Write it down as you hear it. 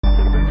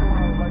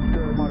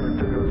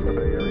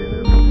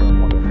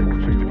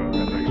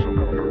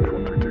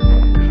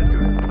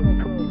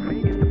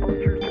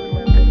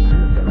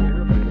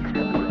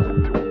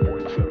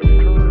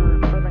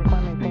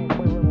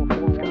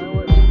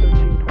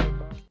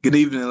Good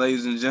evening,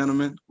 ladies and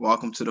gentlemen.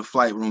 Welcome to the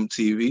Flight Room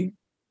TV.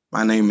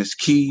 My name is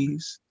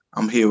Keys.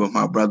 I'm here with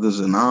my brothers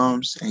in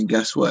arms. And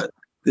guess what?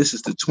 This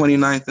is the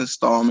 29th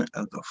installment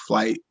of the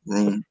Flight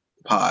Room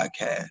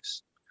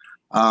podcast.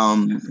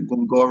 I'm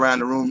going to go around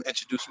the room,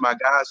 introduce my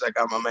guys. I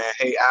got my man,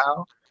 Hey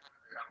Al,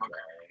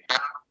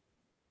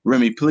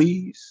 Remy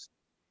Please,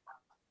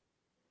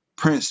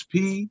 Prince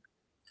P,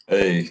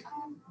 Hey,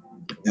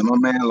 and my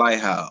man,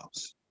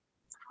 Lighthouse.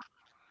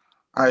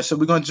 All right, so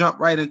we're going to jump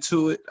right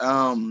into it.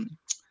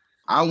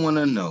 I want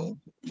to know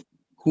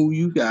who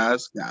you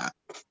guys got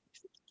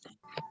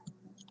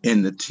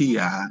in the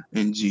T.I.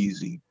 and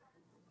Jeezy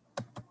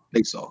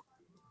face off.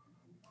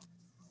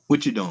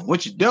 What you doing?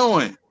 What you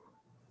doing?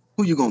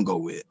 Who you gonna go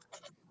with?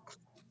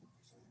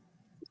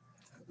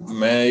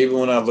 man, even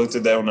when I looked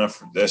at that when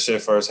that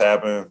shit first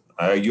happened,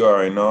 you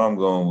already know I'm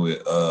going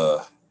with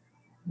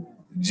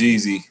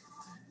Jeezy.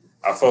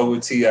 I fuck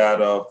with T.I.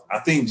 though. I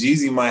think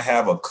Jeezy might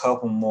have a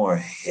couple more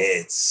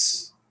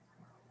hits,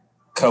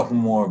 couple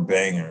more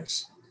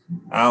bangers.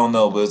 I don't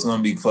know, but it's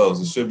gonna be close.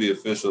 It should be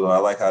official though. I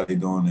like how they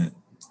doing it.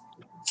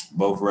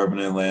 Both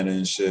repping Atlanta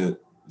and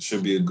shit. It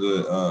should be a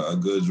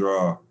good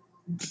draw.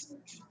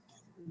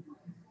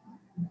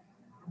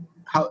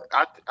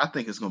 I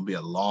think it's gonna be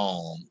a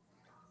long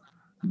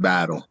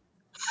battle.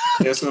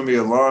 It's gonna be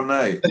a long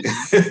night.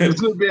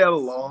 It's gonna be a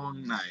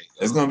long night.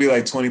 It's gonna be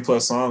like 20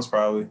 plus songs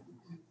probably.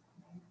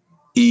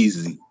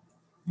 Easy.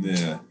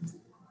 Yeah.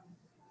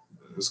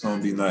 It's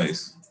gonna be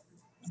nice.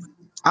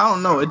 I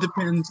don't know. It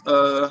depends.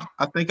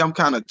 I think I'm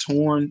kind of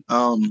torn.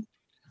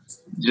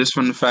 Just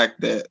from the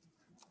fact that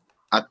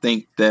I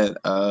think that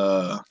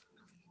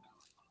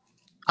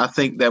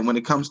when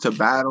it comes to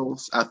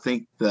battles, I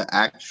think the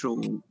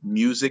actual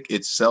music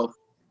itself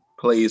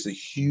plays a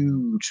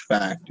huge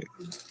factor.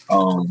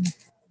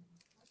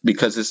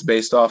 Because it's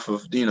based off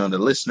of the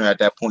listener at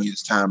that point in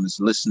time is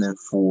listening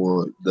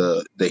for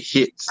the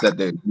hits that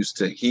they're used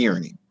to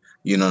hearing.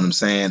 You know what I'm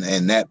saying?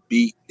 And that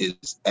beat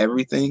is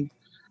everything.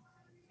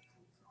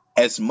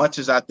 As much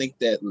as I think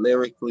that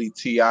lyrically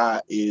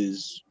T.I.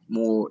 is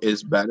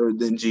better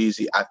than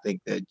Jeezy, I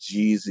think that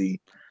Jeezy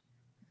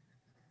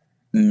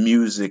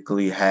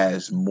musically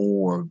has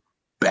more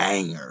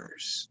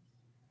bangers.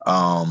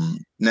 Now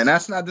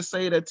that's not to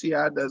say that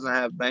T.I. doesn't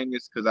have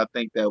bangers, because I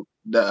think that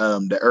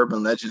the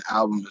Urban Legend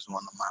album is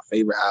one of my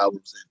favorite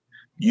albums,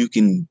 and you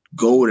can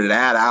go to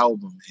that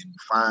album and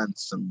find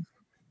some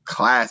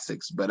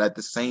classics. But at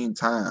the same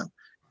time,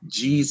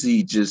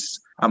 Jeezy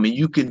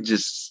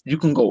you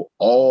can go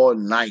all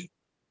night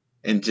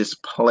and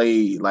just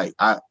play like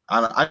I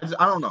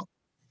don't know.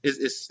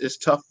 It's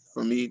tough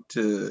for me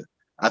to.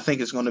 I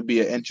think it's going to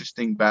be an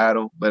interesting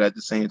battle, but at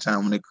the same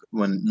time,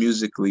 when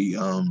musically,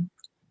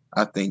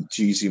 I think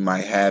Jeezy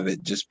might have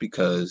it, just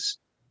because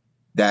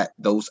that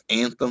those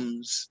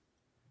anthems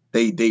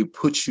they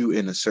put you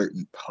in a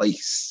certain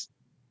place,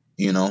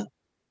 you know,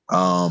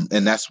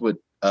 and that's what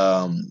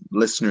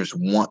listeners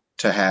want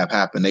to have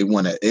happen. They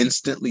want to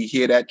instantly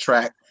hear that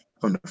track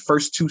from the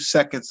first 2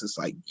 seconds. It's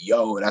like,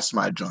 yo, that's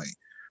my joint,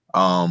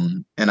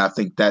 and I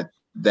think that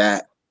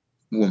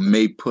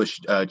may push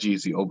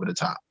Jeezy over the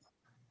top.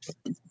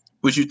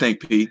 What you think,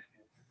 P?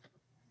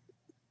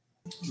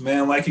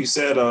 Man, like you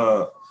said,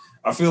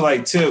 I feel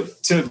like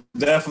Tip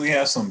definitely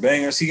has some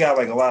bangers. He got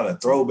like a lot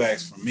of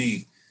throwbacks for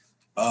me.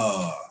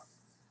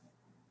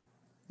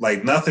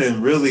 Like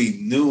nothing really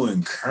new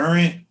and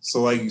current.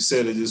 So like you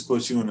said, it just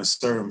puts you in a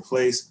certain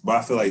place. But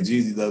I feel like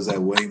Jeezy does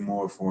that way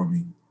more for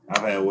me.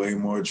 I've had way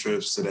more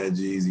trips to that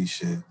Jeezy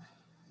shit.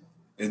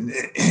 And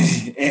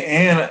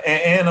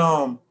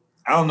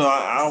I don't know.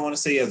 I don't want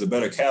to say he has a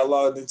better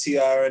catalog than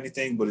T.I. or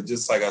anything, but it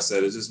just, like I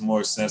said, it's just more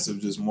extensive,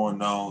 just more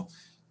known,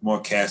 more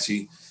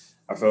catchy.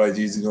 I feel like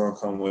Jeezy's gonna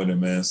come with it,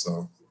 man.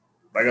 So,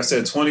 like I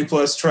said, 20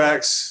 plus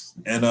tracks,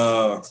 and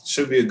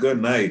should be a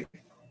good night.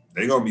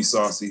 They're gonna be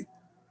saucy.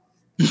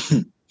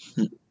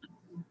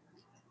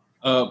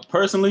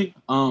 Personally,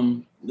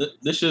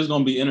 this shit is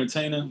gonna be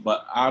entertaining,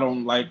 but I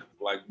don't like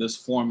this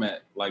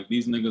format. Like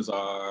these niggas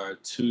are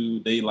too.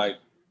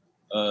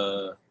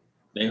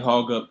 They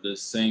hog up the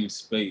same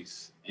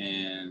space,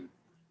 and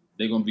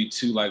they're gonna be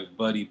too like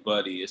buddy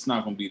buddy. It's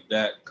not gonna be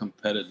that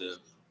competitive,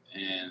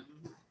 and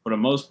for the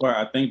most part,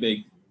 I think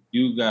they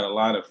do got a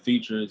lot of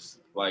features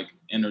like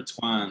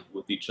intertwined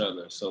with each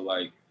other. So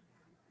like,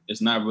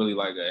 it's not really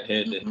like a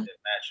head-to-head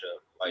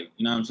matchup. Like,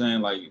 you know what I'm saying?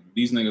 Like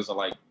these niggas are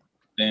like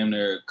damn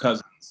near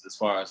cousins as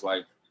far as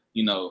like,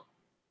 you know,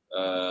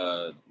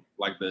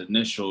 like the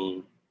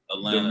initial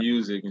Atlanta the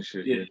music and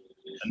shit. Yeah.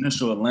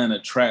 initial Atlanta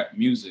trap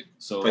music.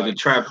 So like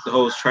the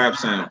whole trap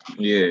sound.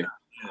 Yeah.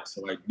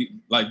 So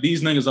like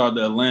these niggas are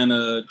the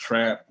Atlanta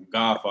trap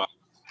godfathers.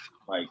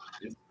 Like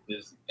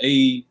it's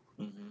A,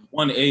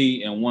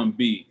 1A and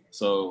 1B.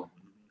 So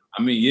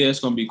I mean, yeah,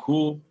 it's gonna be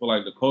cool for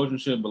like the culture and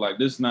shit, but like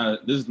this is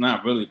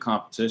not really a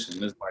competition.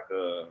 This is like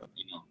a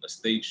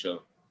stage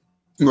show.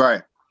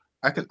 Right.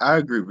 I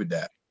agree with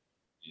that.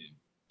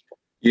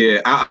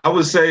 Yeah, I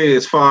would say,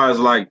 as far as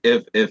like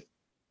if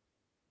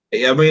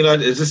I mean,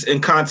 it's just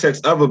in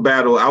context of a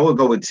battle. I would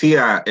go with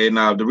T.I.,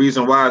 and the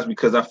reason why is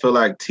because I feel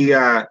like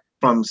T.I.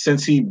 from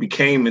since he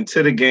became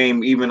into the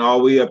game, even all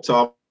the way up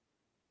to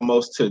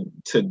almost to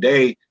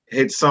today,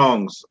 hit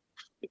songs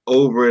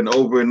over and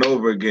over and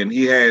over again.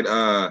 He had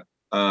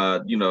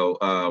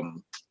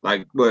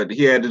like what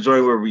he had the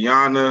joint with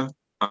Rihanna,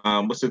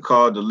 what's it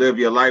called? The Live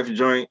Your Life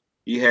joint.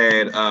 He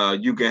had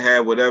You Can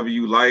Have Whatever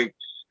You Like,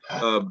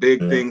 Big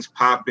Things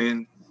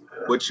Popping,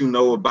 What You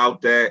Know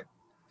About That.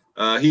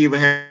 He even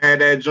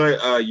had that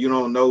joint, You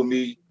Don't Know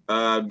Me.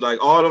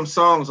 Like all them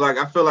songs, like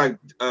I feel like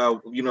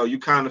you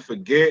kind of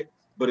forget.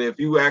 But if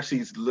you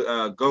actually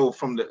go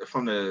from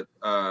the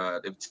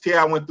if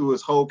T.I. went through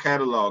his whole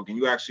catalog and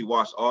you actually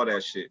watched all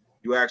that shit,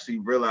 you actually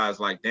realize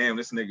like, damn,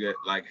 this nigga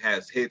like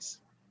has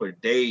hits for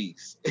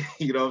days.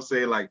 You know what I'm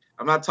saying? Like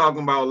I'm not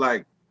talking about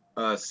like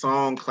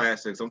song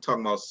classics. I'm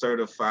talking about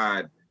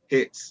certified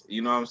hits.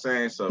 You know what I'm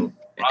saying? So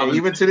and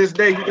even to this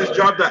day, he just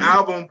dropped the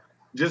album.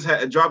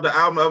 Dropped the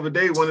album the other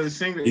day. One of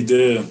He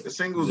did. the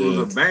singles was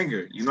a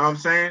banger. You know what I'm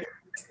saying?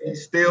 He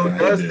still Yeah,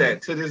 does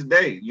that to this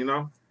day. You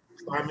know,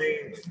 so, I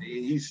mean,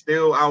 he's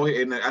still out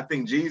here, and I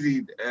think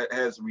Jeezy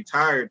has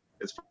retired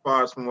as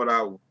far as from what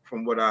I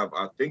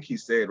think he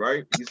said.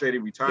 Right? He said he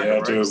retired. Yeah, Right?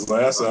 after his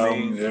last So, I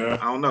album, mean, yeah.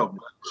 I don't know.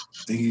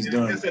 I think he's I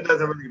done. guess it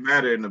doesn't really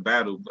matter in the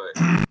battle, but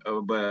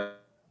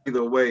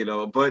either way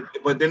though. But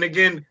then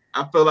again,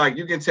 I feel like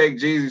you can take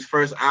Jeezy's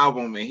first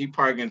album and he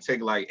probably can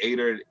take like at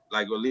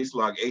least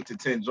like 8 to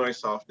 10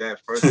 joints off that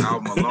first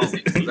album alone.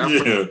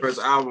 That first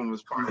album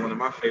is probably one of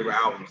my favorite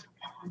albums.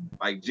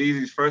 Like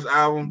Jeezy's first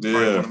album,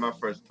 probably one of my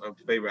first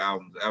favorite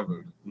albums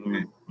ever.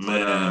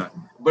 Man.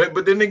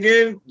 But then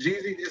again,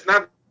 Jeezy, it's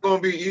not gonna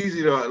be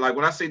easy to like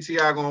when I say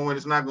T.I. gonna win,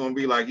 it's not gonna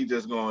be like he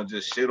just gonna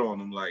just shit on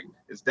him. Like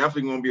it's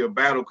definitely gonna be a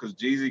battle because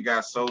Jeezy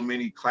got so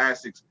many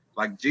classics.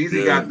 Like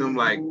Jeezy got them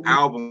like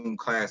album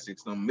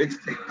classics, them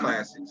mixtape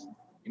classics.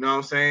 You know what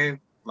I'm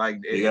saying?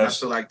 Like and I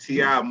feel like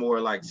T.I.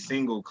 more like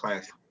single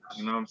classics.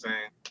 You know what I'm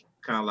saying?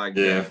 Kind of like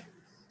that.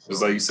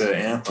 It's like you said,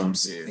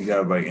 anthems. Yeah. He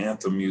got like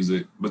anthem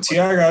music, but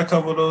T.I. got a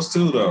couple of those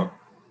too, though.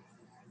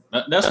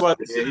 That's why.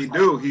 Yeah,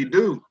 he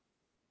do.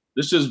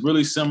 This is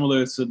really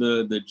similar to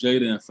the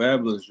Jada and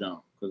Fabulous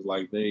jump because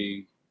like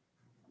they're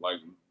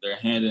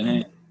hand in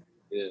hand.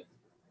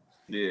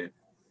 Yeah.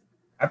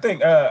 I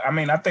think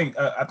I think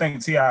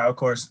T.I., of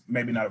course,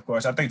 maybe not of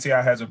course. I think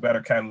T.I. has a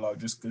better catalog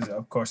just because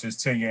of course his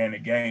tenure in the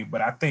game.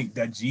 But I think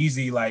that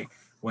Jeezy, like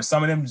when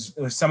some of them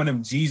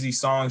Jeezy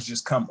songs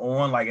just come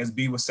on, like as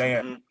B was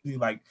saying,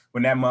 like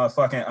when that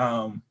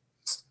motherfucking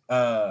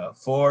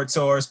Ford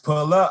Taurus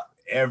pull up,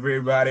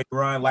 everybody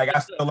run. Like I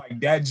feel like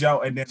that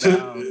joke, and then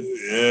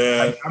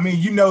like, I mean,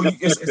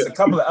 it's a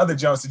couple of other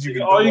jokes that you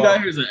can. All you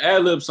got here is an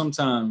ad lib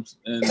sometimes,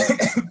 and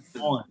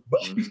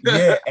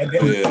yeah, and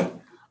then.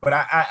 But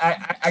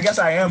I guess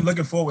I am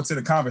looking forward to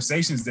the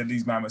conversations that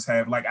these mamas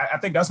have. Like I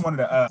think that's one of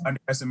the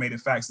underestimated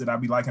facts that I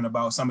be liking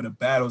about some of the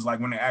battles. Like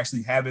when they're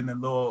actually having their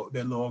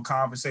little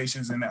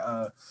conversations and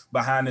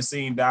behind the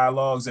scene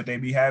dialogues that they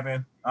be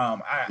having.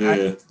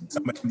 I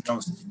some of them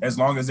jokes, as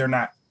long as they're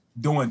not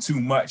doing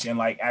too much and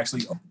like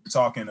actually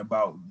talking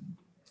about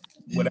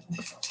whatever.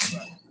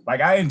 Like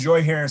I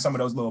enjoy hearing some of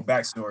those little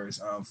backstories.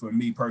 For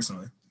me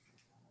personally.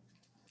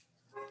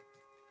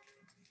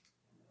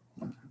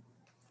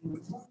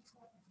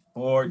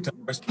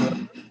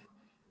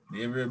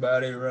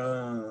 Everybody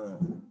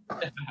run.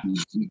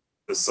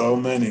 There's so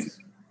many.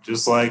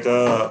 Just like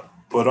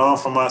Put On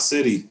For My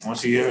City.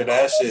 Once you hear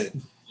that shit.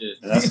 Yeah.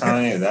 That's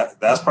Kanye.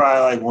 That's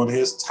probably like one of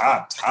his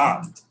top.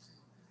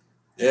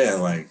 Yeah,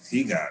 like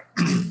he got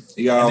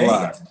a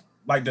lot.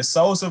 Like the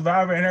Soul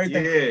Survivor and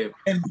everything. Yeah.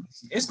 And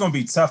it's gonna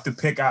be tough to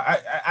pick out.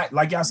 I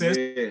like y'all said,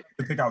 to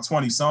pick out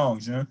 20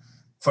 songs,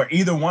 for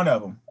either one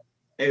of them.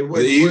 Hey,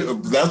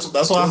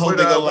 that's why I hope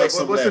they go like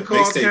some of that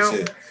mixtape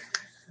shit.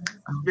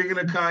 Speaking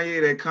of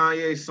Kanye, that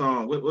Kanye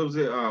song, what was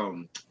it?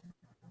 Wait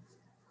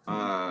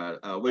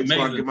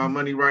till I get my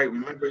money right.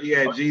 Remember he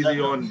had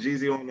Jeezy on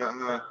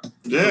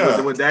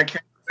the with that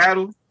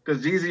battle?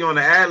 Because Jeezy on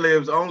the ad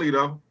libs only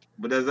though.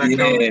 But does that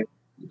count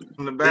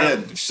from the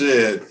battle? Yeah,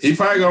 shit. He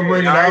probably gonna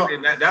bring it out.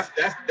 That's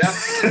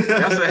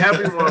a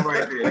heavy one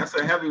right there. That's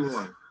a heavy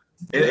one.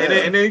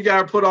 And then you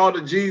gotta put all the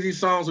Jeezy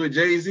songs with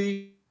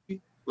Jay-Z.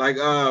 Like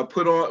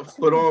put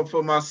on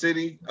for my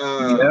city.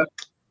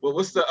 Well,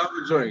 what's the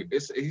other joint?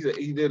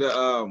 He did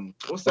a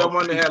what's that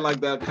one that had like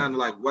that kind of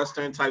like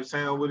Western type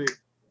sound with it?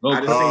 I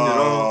done seen it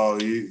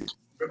all. Yeah.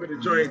 Remember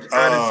the joint?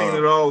 I done seen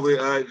it all with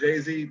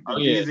Jay-Z,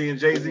 Jeezy and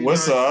Jay-Z.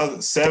 What's the other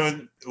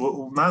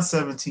not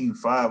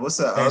 17.5? What's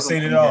that other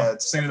seen it all.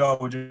 Seen it all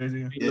with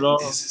Jay-Z.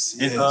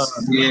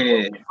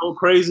 Go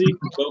crazy.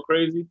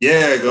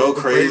 Yeah, go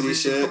crazy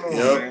shit.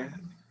 Yep.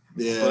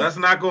 Yeah. So that's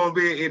not gonna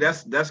be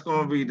that's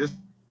gonna be this.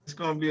 It's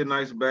gonna be a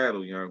nice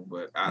battle, young.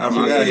 But I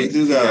forgot he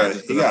got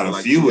a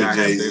few with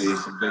Jay-Z.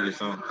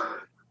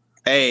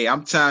 Hey,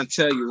 I'm trying to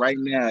tell you right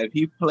now, if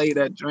he played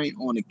that joint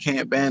on the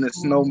Camp Banner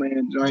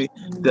Snowman joint,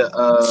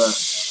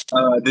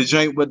 the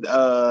joint with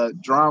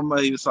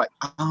drama, he was like,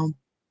 I'm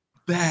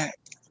back.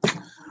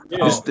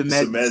 It's the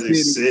Magic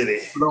City.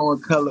 Blowing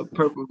color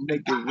purple,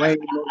 make it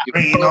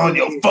rain on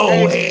your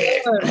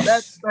forehead.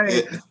 That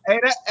thing.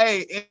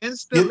 Hey,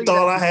 instantly. You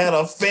thought I had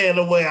a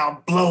fan way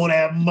I'll blow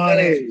that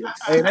money.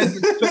 Hey, that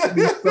just took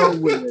me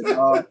somewhere,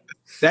 dog.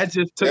 That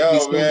just took me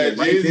somewhere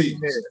right in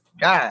there.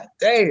 God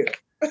damn.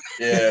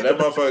 Yeah, that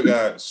motherfucker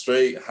got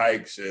straight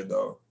hype shit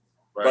though.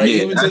 Right. Like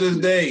even to this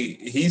day,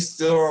 he's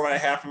still on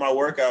like half of my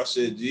workout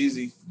shit.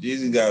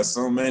 Jeezy got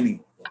so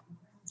many.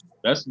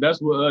 That's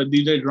what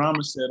DJ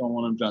Drama said on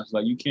one of them jumps.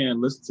 Like you can't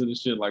listen to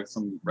this shit like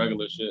some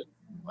regular shit.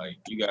 Like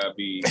you gotta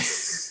be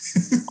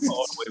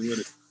all the way with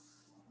it.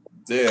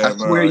 Yeah, I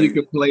swear you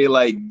could play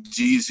like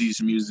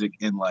Jeezy's music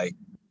and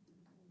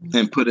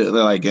put it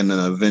like in an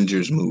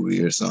Avengers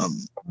movie or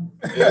something.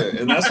 Yeah,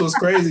 and that's what's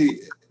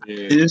crazy.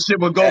 Yeah. This shit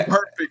would go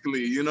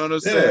perfectly. You know what I'm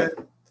saying?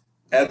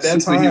 At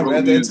that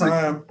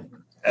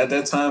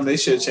time, they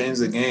should change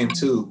the game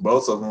too.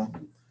 Both of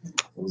them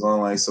was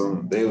on like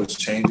they was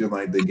changing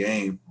like the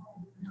game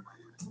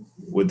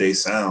with they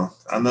sound.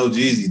 I know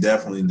Jeezy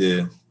definitely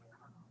did.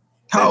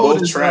 How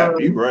old is trap?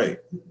 You right.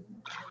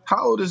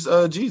 How old is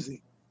Jeezy?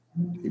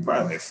 He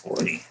probably like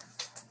 40.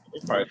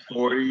 He's probably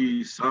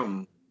 40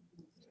 something.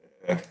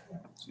 Yeah,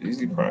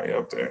 Jeezy probably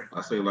up there.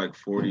 I say like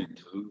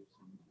 42.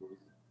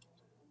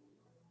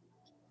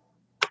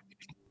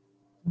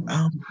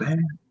 Oh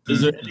man.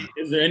 Is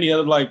there any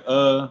other like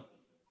have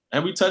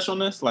we touched on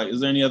this? Like,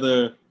 is there any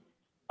other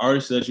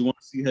artists that you want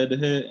to see head to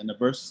head in the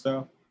versus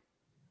style?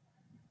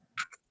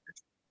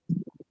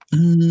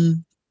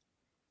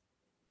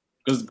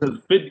 Because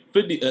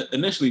 50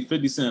 initially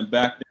 50 Cent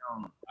backed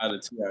down out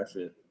of T.I.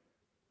 shit.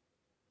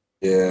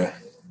 Yeah.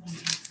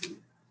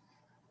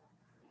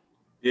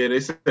 Yeah, they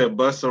said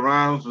Busta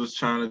Rhymes was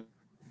trying to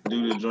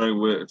do the joint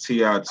with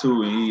T.I.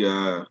 too,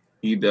 and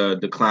he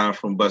declined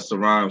from Busta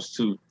Rhymes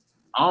too.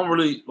 I don't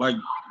really like.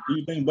 Do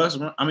you think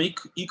Busta? I mean,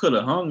 he could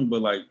have hung,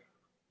 but like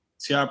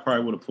T.I.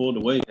 probably would have pulled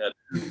away.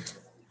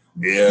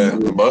 Yeah,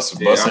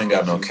 Busta ain't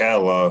got no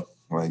catalog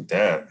like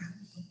that.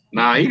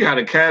 Nah, he got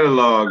a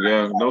catalog,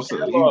 yeah. He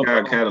got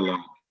a catalog.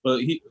 But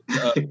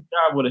T.I.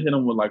 would have hit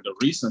him with like the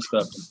recent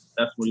stuff. And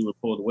that's what he would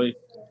pull away.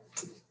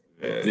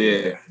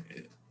 Yeah.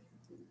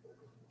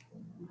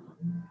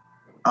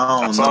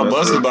 I saw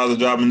Busta about to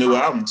drop a new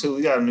album too.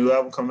 He got a new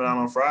album coming out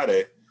on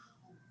Friday.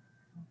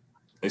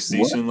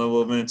 Extinction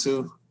Level Event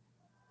too.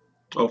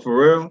 Oh, for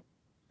real?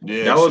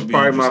 Yeah, that was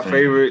probably my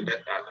favorite.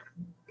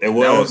 That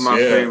was my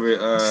favorite.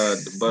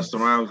 The Busta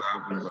Rhymes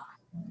album.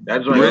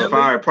 That joint was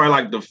fire. Probably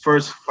like the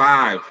first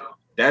 5.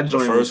 That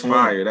joint was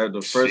fire. That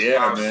the first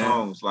 5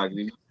 songs. Like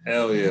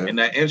hell yeah. And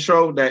that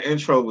intro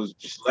was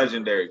just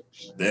legendary.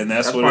 And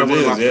that's what probably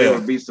it is. One of my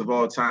favorite beats of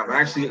all time. I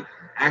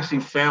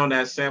actually found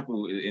that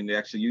sample and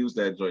actually used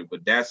that joint.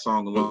 But that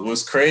song alone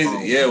was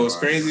crazy. What's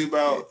crazy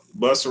about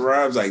Busta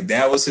Rhymes, like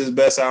that was his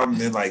best album.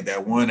 Then like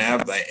that one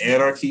album, like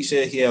Anarchy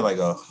shit, he had like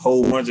a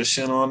whole bunch of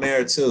shit on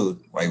there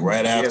too. Like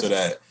right after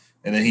that.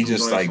 And then he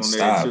just like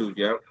stopped.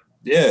 Yep.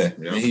 Yeah.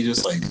 And he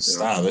just like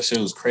stopped. That shit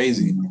was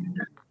crazy.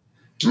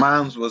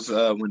 Mine was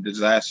When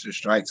Disaster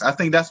Strikes. I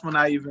think that's when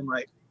I even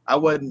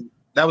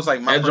that was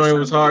like my that joint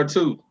was hard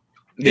too.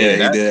 Yeah,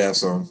 he did have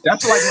some.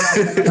 That's like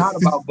when I found out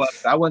about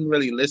Busta. I wasn't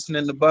really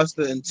listening to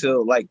Busta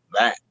until like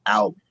that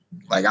album.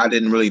 Like I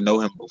didn't really know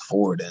him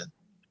before then.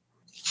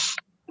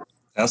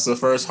 That's the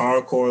first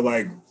hardcore,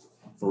 like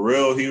for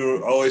real. He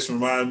always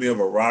reminded me of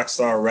a rock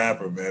star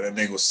rapper, man. That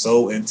nigga was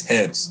so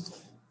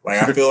intense.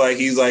 Like I feel like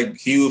he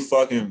would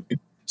fucking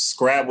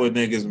scrap with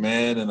niggas,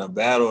 man, in a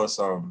battle or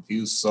something.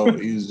 He was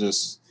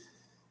just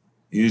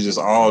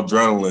all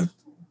adrenaline.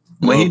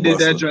 When he did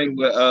that drink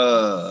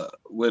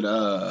with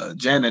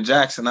Janet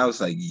Jackson, I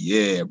was like,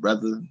 yeah,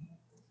 brother.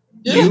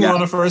 He was one of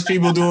the first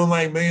people doing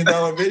like $1 million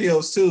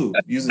videos too,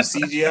 using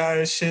CGI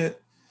and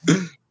shit.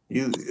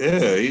 He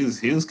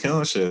was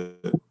killing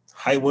shit.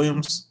 Hype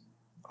Williams,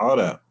 all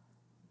that.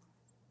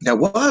 That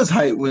was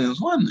Hype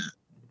Williams, wasn't it?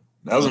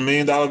 That was $1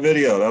 million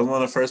video. That was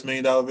one of the first $1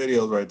 million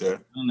videos right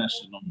there. Doing that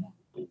shit no more.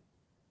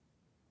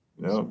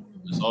 Yep.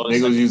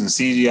 Niggas was using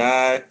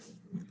CGI,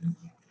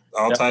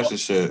 all types of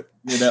shit.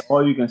 Yeah, that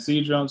all you can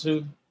see drum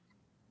too.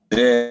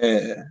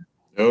 Yeah.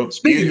 Yep.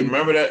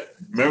 Remember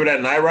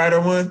that Knight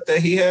Rider one that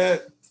he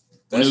had?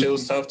 That shit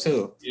was tough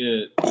too.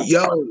 Yeah.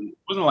 Yo. Wasn't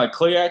it like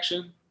clay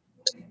action?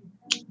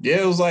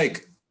 Yeah, it was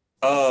like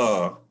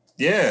half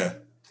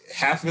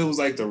of it was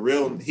like the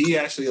real. He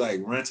actually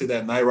like rented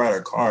that Knight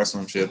Rider car or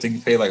some shit. I think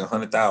he paid like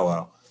 $100,000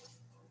 out.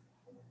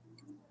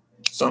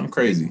 Something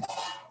crazy.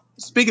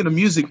 Speaking of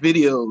music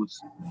videos,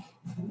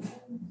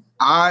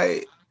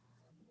 I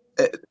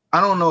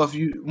don't know I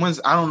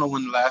don't know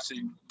when the last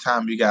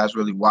time you guys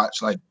really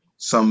watched like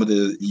some of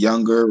the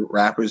younger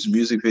rappers'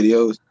 music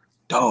videos.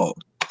 Dog,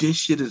 this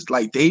shit is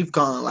like they've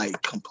gone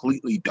like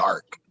completely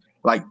dark,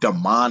 like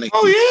demonic.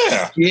 Oh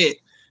yeah. Shit.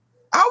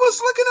 I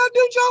was looking at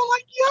them, Joe,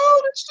 like,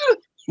 yo, this shit.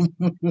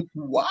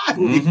 Why?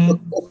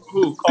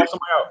 Call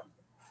somebody out.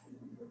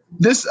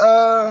 This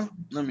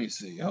let me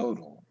see. Hold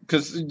on.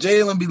 Because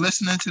Jalen be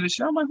listening to this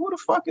shit. I'm like, who the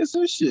fuck is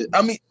this shit?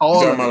 I mean, all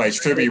you talking about like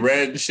Trippie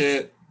Redd and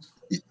shit?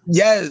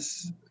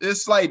 Yes,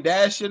 it's like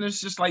that shit.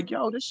 It's just like,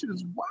 yo, this shit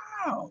is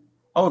wild.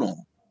 Hold on,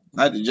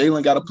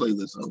 Jalen got a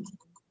playlist.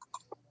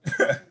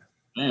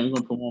 Man, we're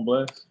gonna put one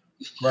blast.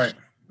 Right.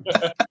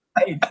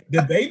 Hey,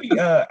 the baby.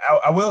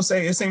 I will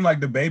say it seemed like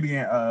the baby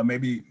and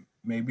maybe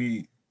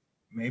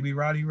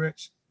Roddy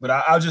Rich, but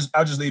I'll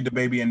just leave the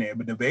baby in there.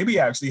 But the baby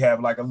actually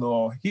have like a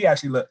little. He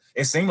actually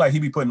it seemed like he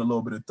be putting a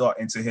little bit of thought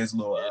into his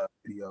little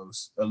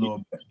videos. A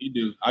little bit. He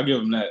do. I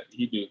give him that.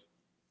 He do.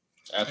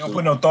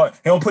 Absolutely. He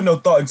don't put no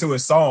thought into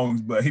his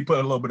songs, but he put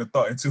a little bit of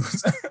thought into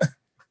his.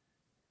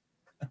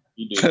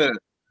 He do.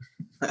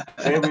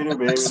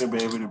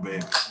 the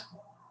baby.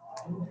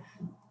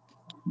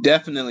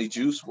 Definitely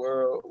Juice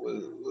WRLD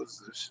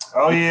was this.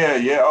 Oh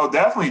yeah. Oh,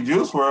 definitely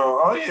Juice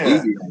WRLD. Oh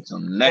yeah.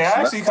 Hey,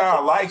 I actually kind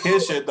of like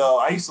his shit though.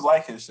 I used to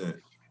like his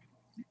shit.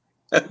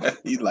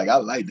 He's like, I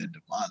like that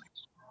demonic.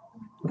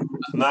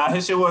 Nah,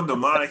 his shit wasn't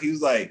demonic. He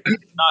was like,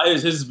 nah,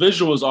 his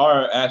visuals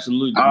are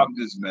absolutely demonic. I'm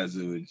just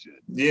messing with you.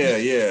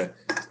 Yeah.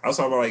 I was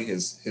talking about like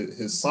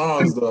his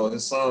songs though.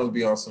 His songs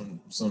be on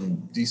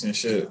some decent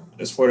shit.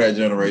 It's for that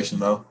generation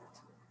though.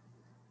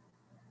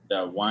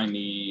 That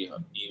whiny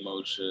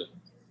emo shit.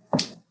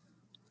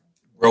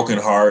 Broken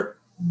heart.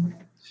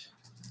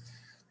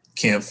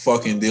 Can't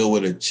fucking deal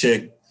with a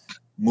chick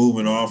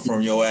moving off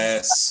from your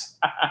ass.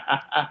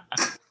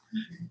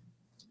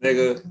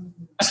 Nigga.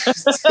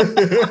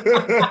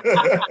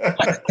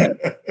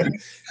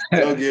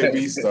 Don't get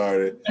me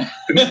started.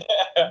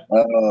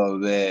 Oh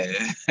man.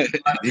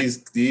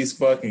 These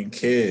fucking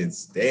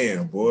kids.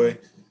 Damn, boy.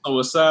 So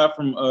aside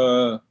from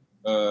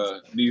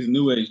these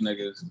new age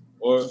niggas,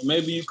 or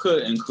maybe you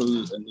could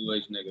include a new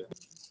age nigga,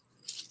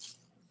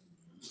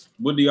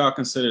 what do y'all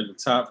consider the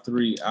top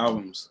 3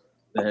 albums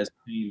that has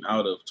came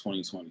out of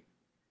 2020?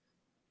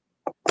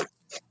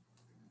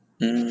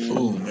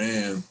 Oh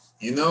man.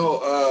 You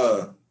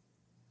know,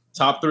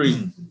 top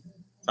 3.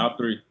 Top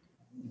 3.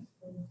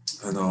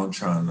 I know I'm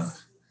trying to.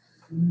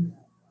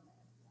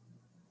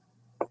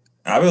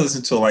 I've been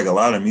listening to like a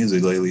lot of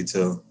music lately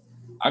too.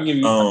 I'll give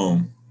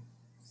you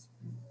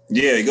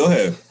yeah, go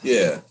ahead.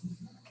 Yeah.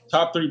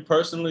 Top 3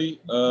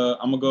 personally,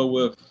 I'm gonna go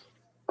with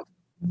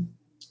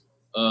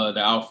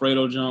the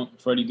Alfredo jump,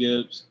 Freddie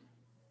Gibbs,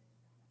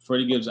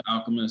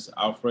 Alchemist,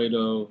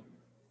 Alfredo.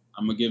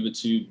 I'm gonna give it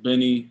to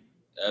Benny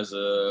as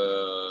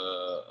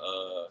a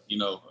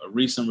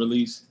recent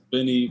release.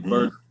 Benny,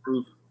 Bird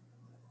Proof,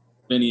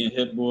 Benny and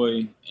Hit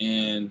Boy,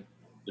 and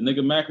the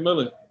nigga Mac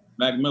Miller,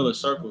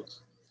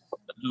 Circles.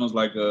 That sounds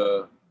like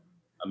a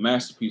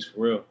masterpiece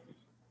for real.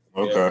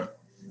 Okay. Yeah.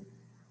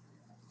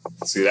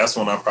 See, that's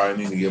one I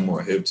probably need to get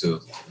more hip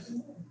to.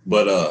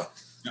 But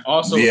and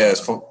also, yeah,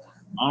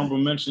 honorable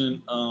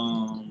mention,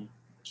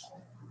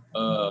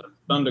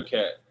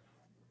 Thundercat,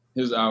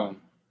 his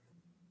album.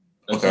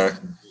 Okay.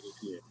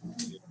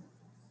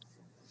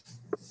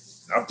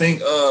 I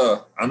think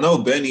I know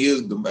Benny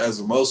is as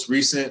the most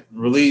recent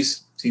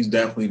release. He's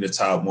definitely the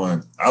top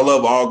one. I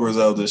love all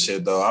Griselda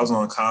shit though. I was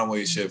on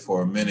Conway shit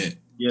for a minute,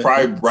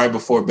 probably right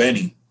before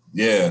Benny.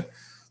 Yeah,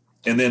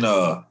 and then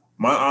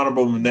my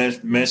honorable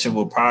mention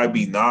would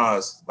probably be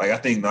Nas. Like I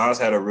think Nas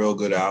had a real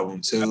good album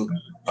too.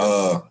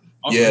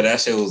 Yeah, that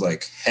shit was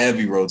like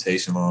heavy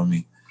rotation on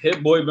me.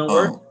 Hit Boy been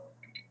working.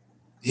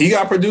 He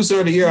got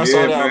producer of the year. I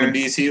saw that on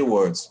the BET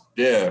Awards.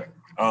 Yeah.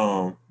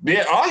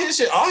 Yeah, all his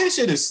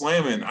shit is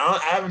slamming. I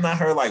have not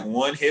heard like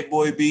one Hit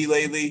Boy beat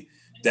lately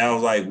that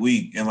was like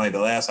weak. And like the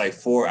last like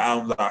 4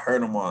 albums I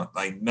heard him on,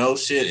 like no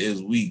shit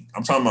is weak.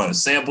 I'm talking about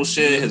his sample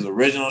shit, his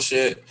original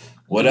shit,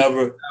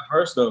 whatever. That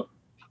verse though.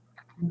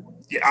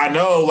 Yeah, I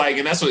know. Like,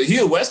 and that's what he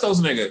a West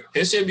Coast nigga.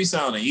 His shit be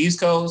sounding East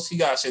Coast. He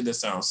got shit that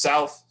sounds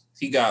South.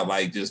 He got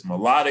like just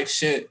melodic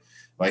shit.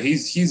 Like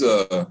he's he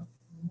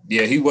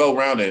well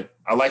rounded.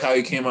 I like how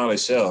he came out of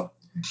his shell.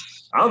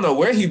 I don't know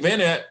where he been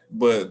at,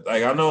 but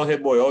like I know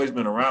Hit Boy always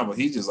been around, but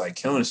he's just like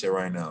killing shit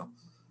right now.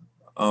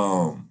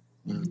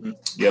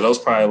 Yeah, those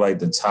probably like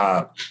the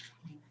top,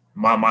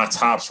 my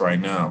tops right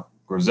now.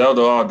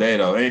 Griselda all day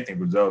though. Anything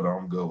Griselda,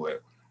 I'm good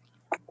with.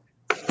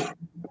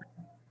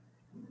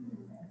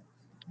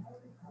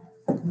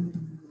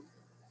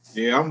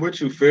 Yeah, I'm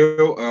with you,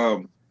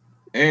 Phil.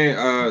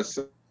 And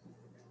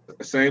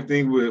same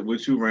thing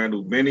with you,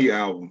 Randall. Benny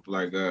album,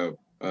 like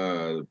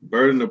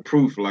Burden of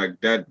Proof, like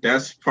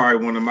that's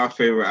probably one of my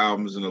favorite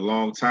albums in a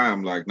long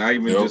time. Like not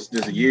even just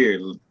this year.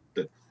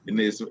 And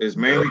it's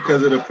mainly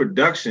because of the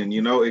production,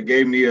 you know. It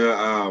gave me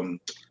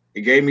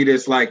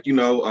this like, you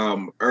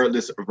know,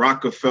 this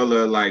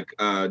Rockefeller like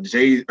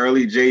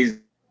early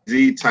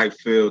Jay-Z type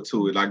feel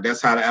to it. Like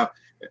that's how the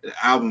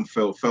album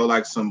felt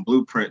like some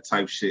blueprint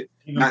type shit.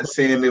 Not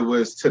saying it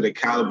was to the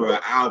caliber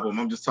of album.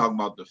 I'm just talking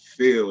about the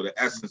feel, the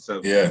essence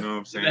of it. Yeah. You know what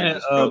I'm saying? It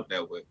just felt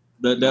that way.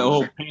 That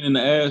whole pain in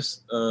the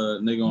ass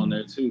nigga on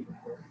there too.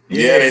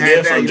 Yeah, they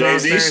did from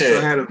Jay-Z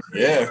shit.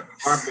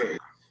 So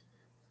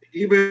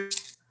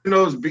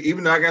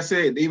even like I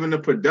said, even the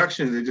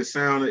production, it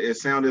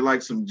sounded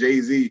like some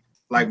Jay-Z,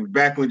 like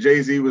back when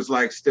Jay-Z was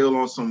like still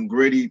on some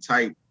gritty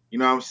type, you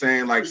know what I'm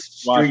saying, like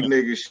street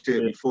nigga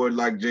shit before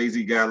like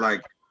Jay-Z got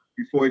like,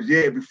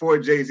 before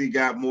Jay-Z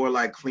got more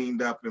like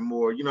cleaned up and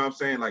more, you know what I'm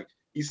saying? Like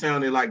he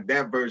sounded like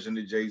that version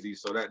of Jay-Z.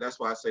 So that's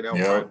why I say that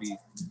would probably be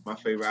my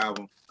favorite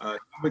album.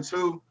 Number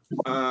two,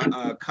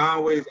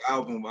 Conway's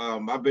album.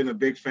 I've been a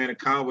big fan of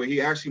Conway.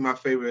 He actually my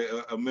favorite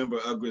member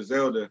of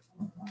Griselda.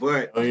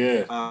 But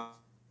like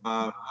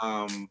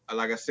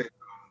I said,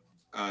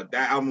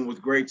 that album was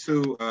great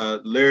too.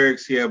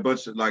 Lyrics, he had a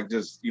bunch of like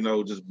just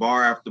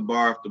bar after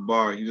bar after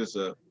bar. He's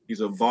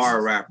a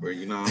bar rapper,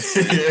 you know what I'm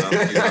saying? So,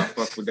 I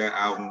fuck with that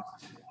album.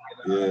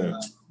 Yeah.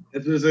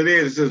 It's just it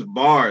is. It's just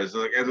bars.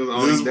 Like it's just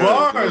all he does.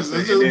 Bars.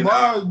 It's just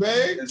bars,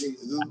 babe. It's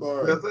just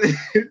bars.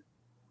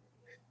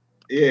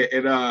 Yeah,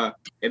 and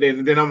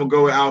then I'm gonna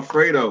go with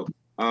Alfredo.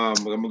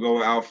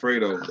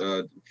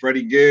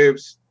 Freddie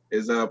Gibbs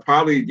is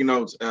probably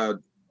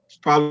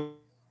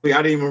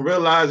I didn't even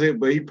realize it,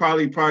 but he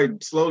probably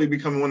slowly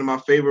becoming one of my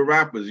favorite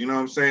rappers. You know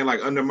what I'm saying?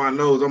 Like under my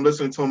nose, I'm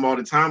listening to him all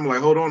the time. I'm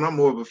like, hold on, I'm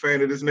more of a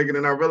fan of this nigga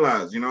than I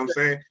realized. You know what I'm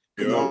saying?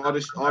 Yeah. All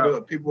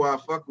the people I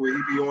fuck with,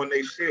 he be on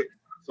their shit.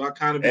 So I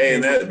kind of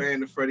became a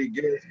fan of Freddie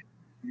Gibbs.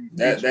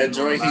 That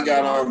joint he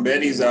got on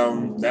Benny's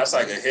that's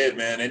like a hit,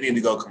 man. They need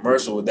to go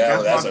commercial with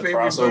that. That's a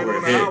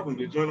crossover hit. Album,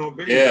 the joint on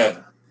Benny's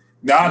yeah.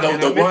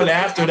 album. The one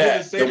after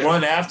that.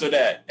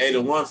 Hey,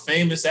 the one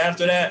famous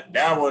after that,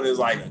 that one is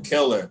like a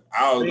killer.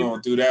 I was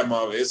going through that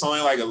mother. It's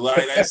only like a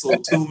nice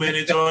little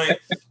 2-minute joint,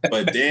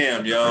 but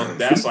damn, yo,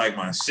 that's like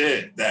my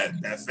shit. That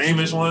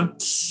famous one.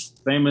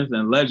 Famous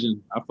and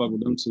Legend. I fuck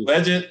with them too.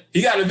 Legend.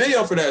 He got a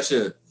video for that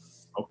shit.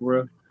 Oh, for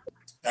real?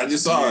 I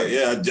just saw it.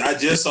 Yeah, I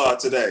just saw it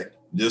today.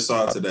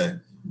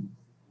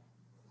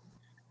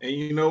 And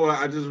you know what?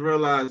 I just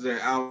realized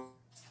that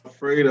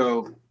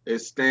Alfredo, it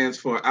stands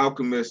for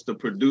Alchemist, the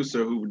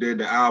producer who did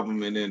the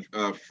album, and then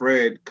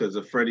Fred because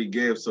of Freddie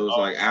Gibbs, so it's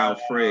like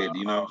Alfred.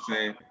 You know what I'm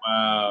saying?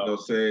 Wow. You know what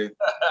I'm saying?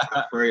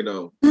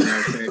 Alfredo. You know what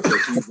I'm saying?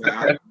 Because he's the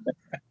Alchemist.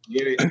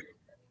 Get it?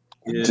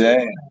 Yeah.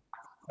 Damn,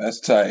 that's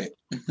tight.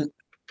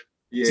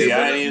 Yeah. See,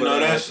 I didn't even know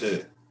that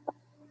shit.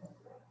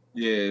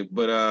 Yeah,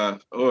 but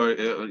what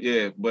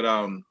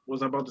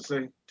was I about to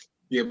say?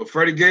 Yeah, but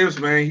Freddie Gibbs,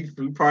 man, he's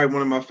probably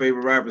one of my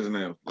favorite rappers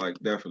now. Like,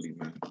 definitely,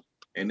 man.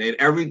 And then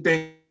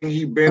everything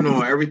he been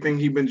on, everything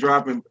he been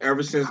dropping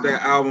ever since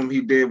that album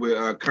he did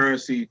with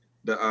Currency,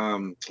 the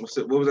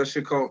what was that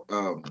shit called?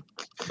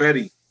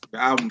 Fetty.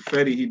 The album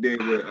Fetty he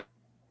did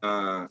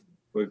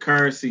with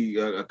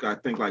Currency, I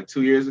think like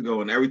 2 years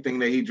ago, and everything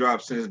that he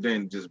dropped since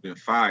then just been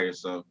fire.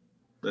 So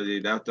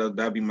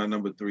that'd be my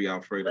number 3,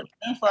 Alfredo.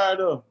 And fire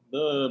though.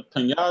 The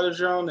Pinata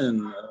Joan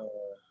and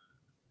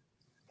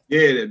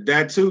yeah,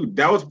 that too.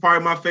 That was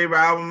probably my favorite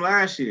album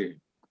last year.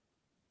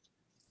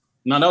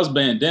 No, that was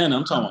Bandana.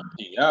 I'm talking about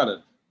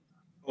Pinata.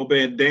 Oh,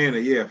 Bandana.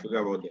 Yeah, I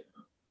forgot about that.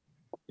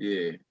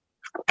 Yeah.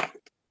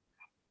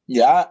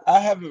 Yeah, I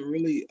haven't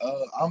really.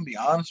 I'm gonna be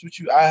honest with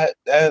you.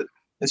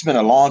 It's been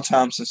a long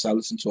time since I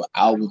listened to an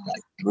album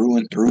like through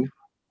and through.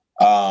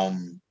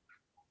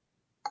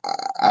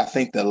 I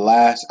think the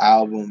last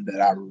album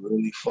that I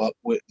really fucked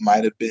with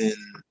might have been.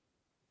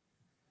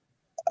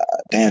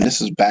 Damn, this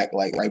was back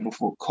like right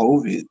before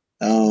COVID.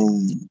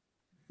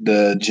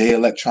 The J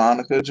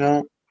Electronica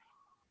jump,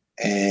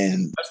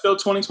 and that's still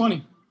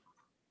 2020.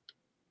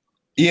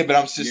 Yeah, but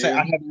I'm just saying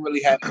I haven't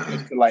really had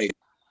to like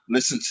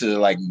listen to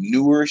like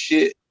newer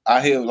shit.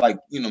 I hear like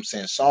you know what I'm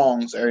saying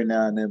songs every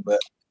now and then, but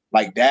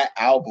like that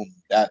album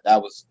that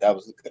was a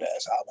good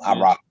ass album. I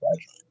rock that.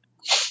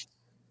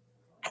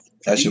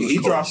 That shit was he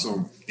cool. dropped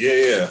some.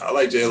 Yeah. I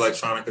like J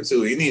Electronica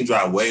too. He need to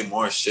drop way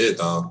more shit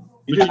though.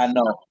 I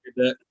know.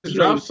 He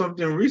dropped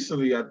something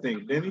recently, I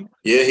think, didn't he?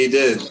 Yeah, he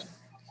did.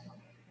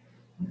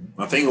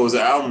 I think it was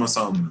an album or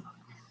something.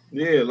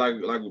 Yeah, like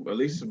at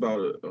least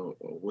about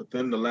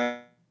within the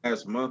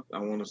last month, I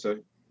want to say.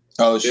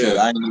 Oh shit!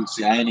 Yeah. I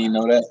didn't even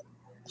know that.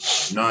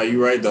 Nah,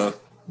 you're right though.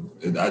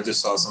 I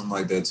just saw something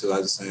like that too.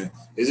 I just saying,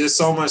 it's just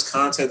so much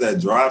content that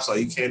drops, like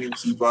you can't even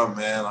keep up,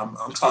 man.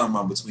 I'm talking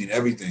about between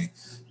everything,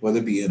 whether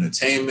it be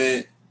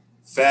entertainment,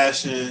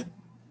 fashion,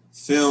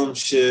 film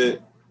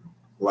shit,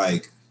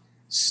 like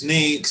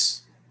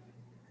sneaks.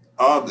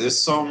 There's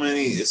so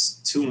many. It's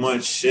too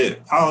much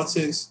shit.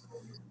 Politics.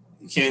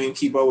 You can't even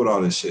keep up with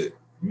all this shit.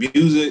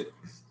 Music.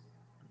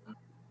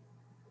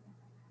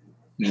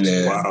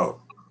 Yeah.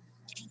 Wow.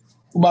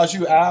 What about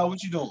you, Al?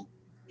 What you doing?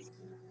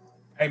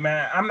 Hey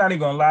man, I'm not even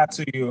gonna lie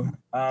to you.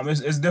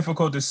 It's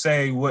difficult to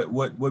say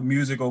what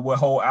music or what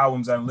whole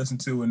albums I listen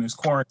to in this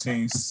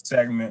quarantine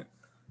segment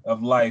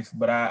of life.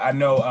 But I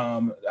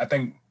know I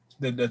think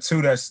the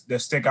two that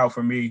stick out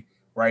for me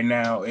right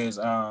now is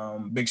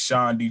Big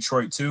Sean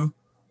Detroit 2.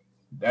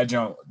 That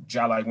jump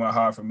like went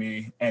hard for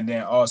me, and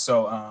then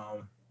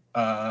also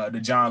the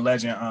John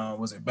Legend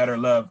was it Better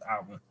Love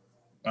album,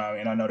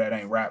 and I know that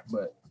ain't rap,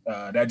 but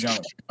that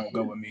jump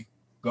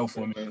go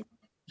for me.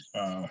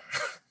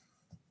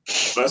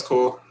 That's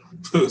cool.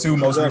 Two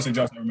most recent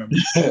jumps I remember.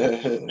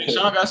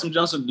 Sean got some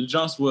jumps. The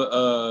jumps with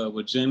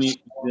Janae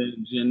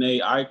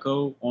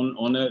Aiko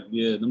on that.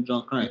 Yeah, them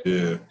jumps crank.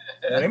 Yeah,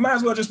 they might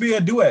as well just be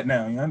a duet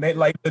now. You know, they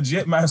like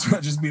legit might as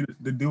well just be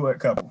the duet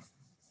couple.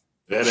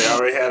 Yeah, they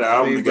already had an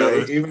album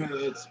together.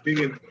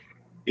 Even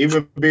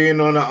even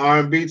being on the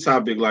R&B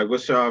topic, like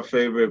what's your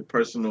favorite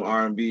personal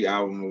R&B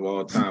album of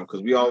all time?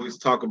 Because we always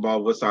talk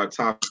about what's our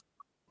top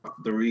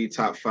 3,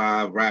 top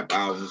 5 rap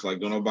albums. Like,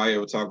 don't nobody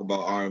ever talk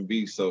about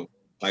R&B. So,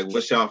 like,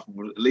 what's y'all,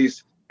 at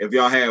least if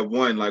y'all had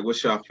one, like,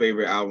 what's your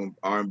favorite album,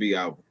 R&B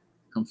album?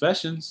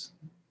 Confessions.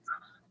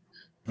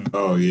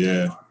 Oh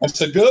yeah, That's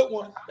a good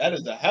one. That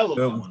is a hell of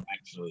a one,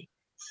 actually.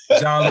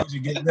 John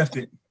Legend Get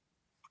Lifted.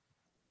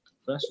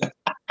 Confessions.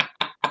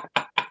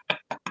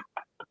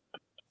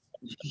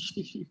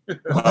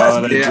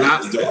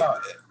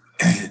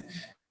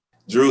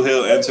 Drew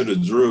Hill Enter the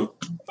Drew.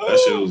 That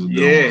shit was a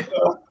good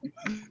one.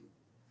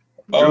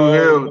 Drew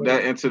Hill,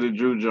 that Enter the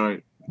Drew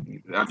joint.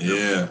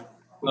 Yeah.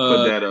 We'll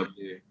put that up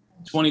there.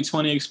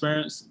 2020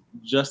 Experience,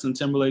 Justin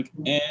Timberlake,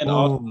 and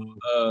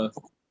also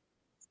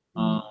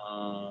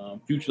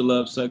Future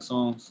Love Sex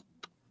Songs.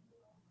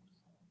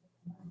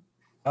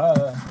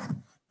 Another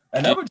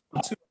too.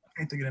 I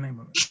can't think of the name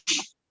of it.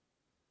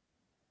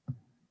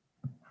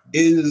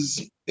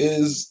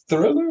 Is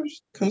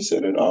Thrillers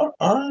considered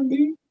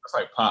R&B? It's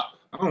like pop.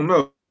 I don't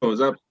know. Is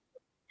that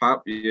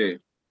pop? Yeah.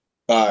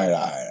 All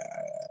right.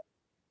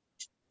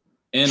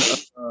 And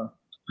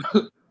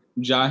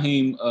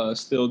Jaheim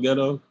Still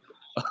Ghetto.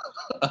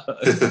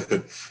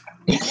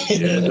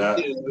 Yeah,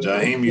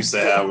 Jaheim used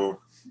to have them.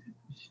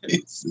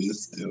 It's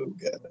still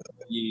ghetto.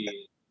 Yeah.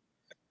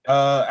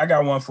 I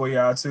got one for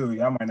y'all too.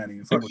 Y'all might not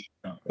even fuck with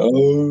it.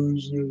 Oh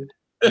shit.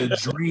 The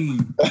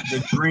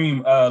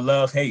Dream,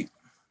 Love Hate.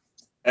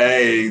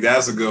 Hey,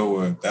 that's a good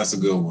one. That's a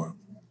good one.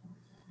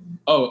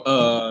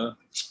 Oh,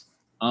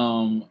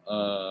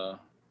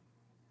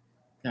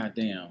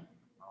 goddamn.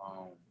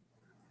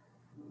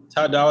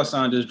 Ty Dolla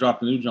 $ign just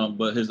dropped a new jump,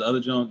 but his other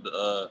jump,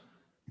 the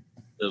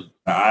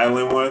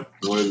island one,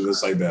 what is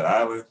this like that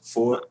island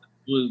for?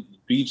 Was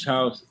Beach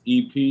House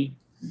EP.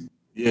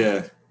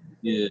 Yeah.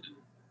 The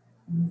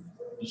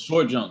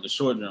short jump.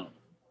 What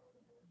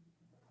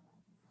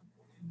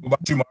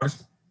about you,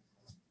 Marcus?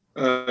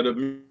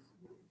 The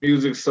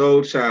Music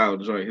Soul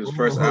Child joint, his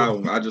first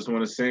album. I Just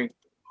Want to Sing.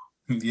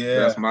 Yeah,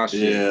 that's my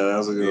shit. Yeah,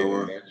 that's a good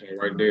one.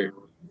 Right there.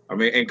 I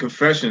mean, and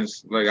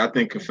Confessions, like I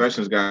think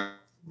Confessions got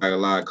like a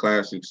lot of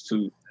classics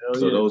too. Hell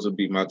so yeah. those would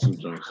be my 2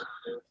 joints.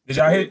 Did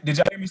y'all hear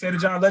me say the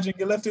John Legend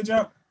Get Lifted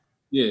jump?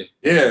 Yeah.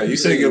 Yeah, you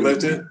said Get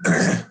Lifted.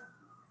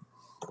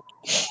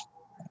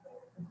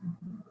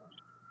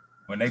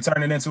 When they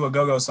turn it into a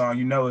go-go song,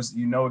 you know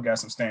it got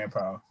some staying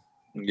power.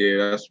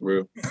 Yeah, that's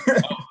real.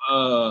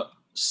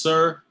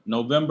 Sir,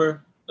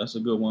 November. That's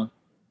a good one.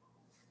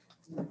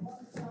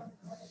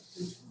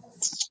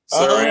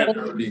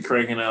 Sir be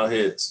cranking out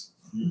hits.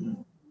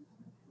 Mm-hmm.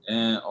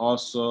 And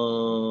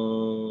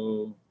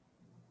also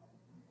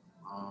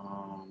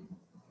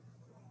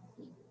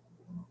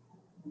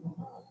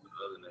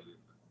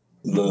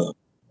look.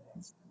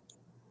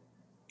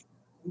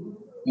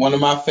 One of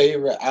my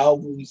favorite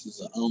albums is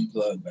an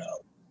Unplugged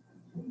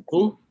album.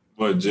 Who?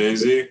 What,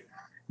 Jay-Z?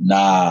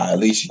 Nah,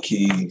 Alicia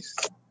Keys.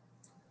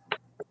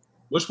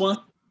 Which one?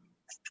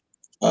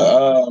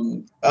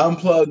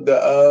 Unplugged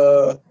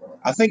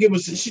I think it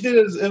was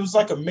it was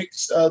like a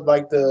mix of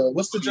like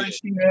what's the joint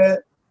she had?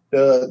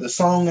 The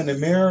Song in the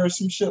Mirror or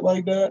some shit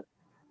like that.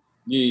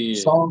 Yeah.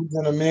 Songs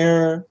in the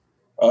Mirror.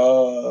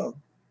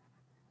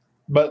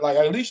 But like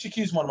Alicia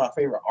Keys is one of my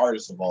favorite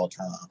artists of all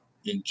time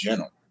in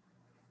general.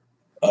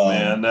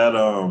 Man, that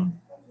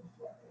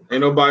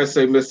ain't nobody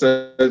say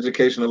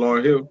Miseducation of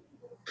Lauryn Hill.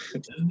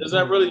 Is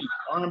that really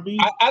R&B?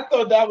 I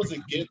thought that was a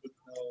given.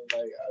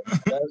 Like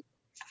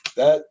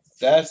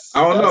that's.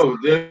 I don't know.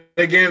 Then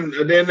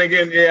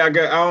again, yeah, I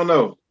don't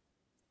know.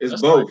 It's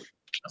that's both.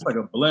 That's like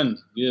a blend.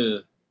 Yeah.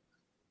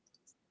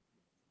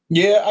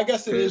 Yeah, I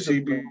guess it is.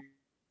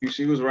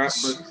 She was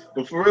rapping,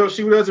 but for real,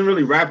 she wasn't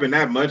really rapping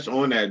that much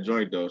on that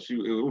joint though. It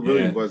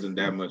really wasn't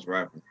that much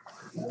rapping.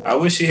 I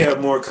wish she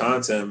had more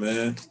content,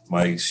 man.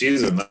 Like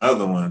she's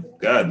another one.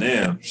 God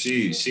damn,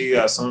 she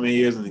got so many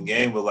years in the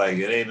game, but like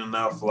it ain't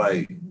enough.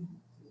 Like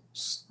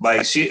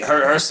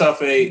her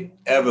stuff ain't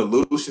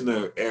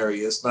evolutionary.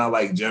 It's not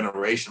like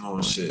generational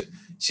and shit.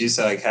 She's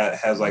like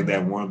has like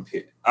that one.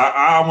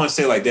 I don't want to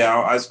say like that.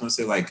 I just want to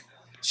say like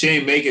she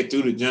ain't make it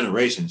through the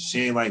generations.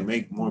 She ain't like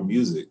make more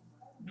music.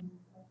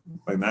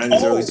 Like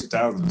 90s, early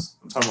 2000s.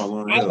 I'm talking about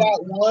Lauryn Hill. I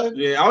got one.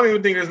 Yeah, I don't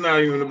even think it's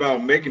not even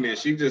about making it.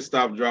 She just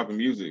stopped dropping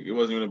music. It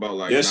wasn't even about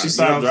like. Yeah, she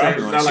stopped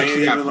dropping. It's not like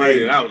she got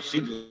faded out.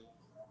 She just.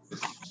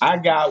 I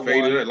got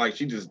faded one. It, like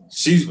she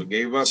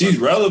gave up. She's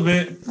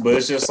relevant, but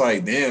it's just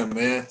like, damn,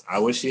 man. I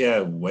wish she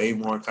had way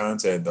more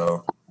content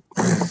though.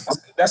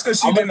 That's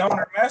because she didn't own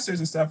her masters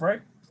and stuff,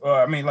 right?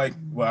 I mean, like,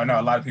 well, I know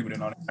a lot of people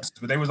didn't own their masters,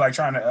 but they was like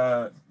trying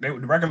to. The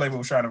record label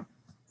was trying to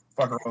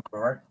fuck her over,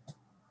 right?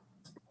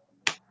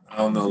 I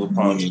don't know.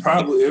 Probably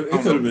it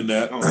could have been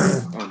that.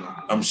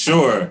 I'm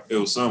sure it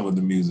was something with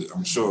the music.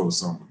 I'm sure it was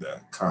something with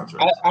that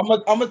contract. I'm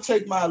gonna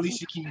take my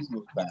Alicia Keys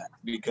move back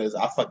because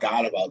I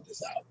forgot about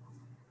this album.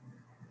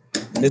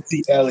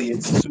 Missy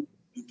Elliott's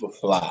Super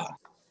Fly.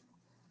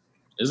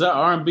 Is that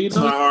R&B? It's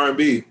not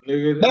R&B.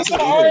 That's not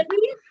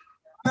R&B?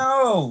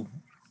 No.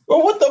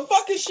 Well, what the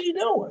fuck is she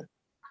doing?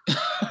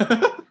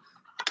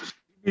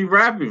 He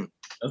rapping.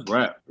 That's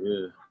rap.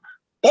 Yeah.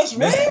 That's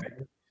rap.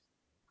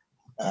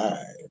 All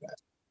right.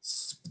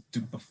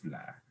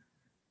 Superfly.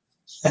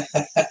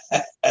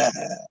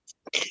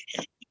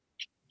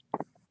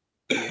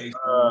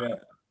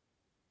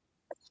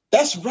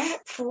 That's rap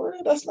for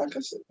real. That's not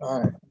considered.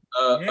 All right.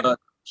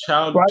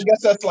 Child. Well, I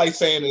guess that's like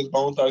saying it's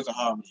Bone Thugs and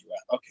Harmony rap.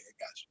 Okay,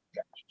 gotcha.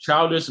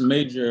 Childish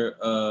Major.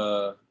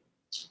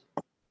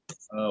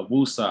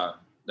 Woosah.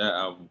 That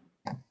album.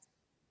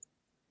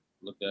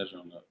 Look that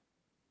one up.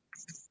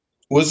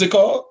 What's it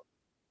called?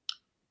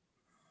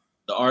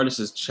 The artist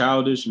is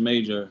Childish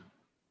Major.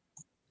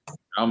 The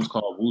album's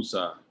called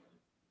Woosah.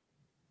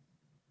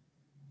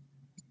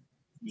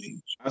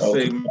 I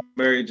say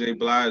Mary J.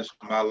 Blige,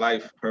 My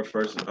Life, her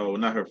first,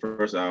 not her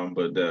first album,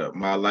 but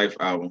My Life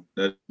album.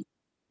 That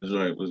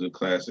joint was a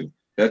classic.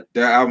 That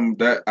album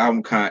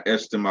kind of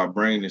etched in my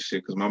brain and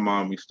shit because my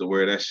mom used to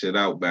wear that shit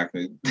out back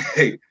in the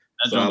day.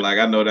 So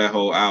I know that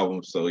whole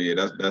album. So yeah,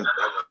 that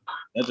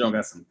joint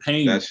got some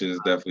pain. That shit is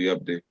definitely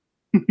up there.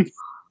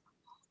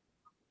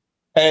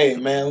 Hey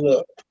man,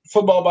 look,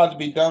 football about to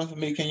be done for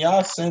me. Can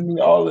y'all send me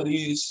all of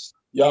these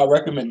y'all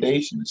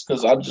recommendations?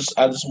 Because I just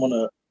want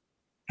to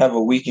have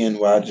a weekend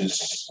where I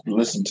just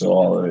listen to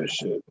all of this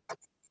shit.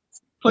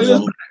 Play this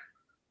back.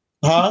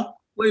 Huh?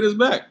 Play this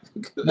back.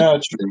 No,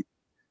 it's true.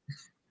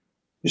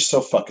 You're so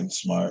fucking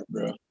smart,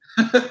 bro.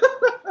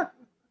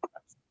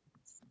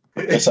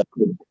 Guess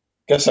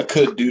I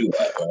could do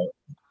that,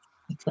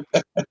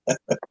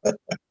 right?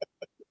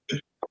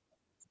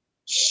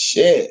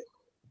 Shit.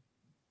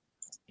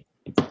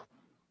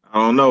 I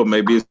don't know.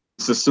 Maybe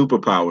it's a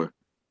superpower.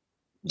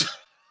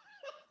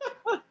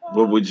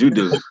 What would you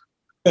do?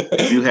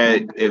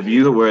 If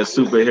you were a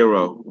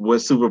superhero,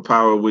 what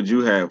superpower would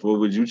you have? What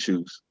would you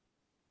choose?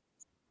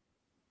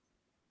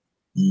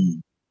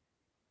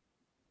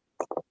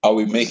 Are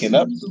we making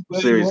up?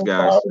 Serious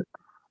guys.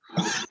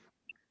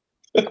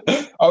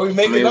 Are we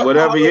making up?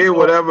 Whatever, yeah,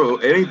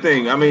 whatever,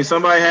 anything. I mean,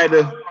 somebody had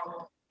to,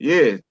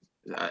 yeah.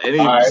 Any,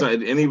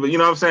 you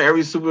know what I'm saying?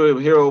 Every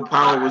superhero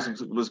power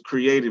was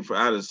created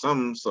out of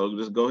something. So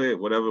just go ahead,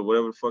 whatever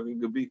the fuck it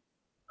could be.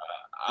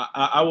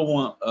 I would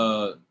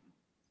want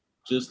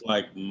just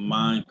like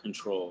mind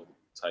control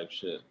type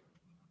shit.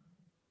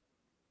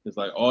 It's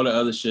like all the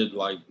other shit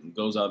like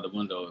goes out the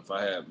window if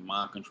I have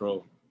mind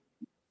control.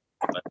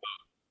 Like,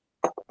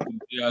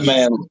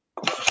 man,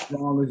 as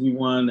long as you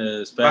want,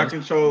 as fast. Mind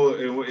control,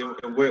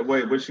 and wait,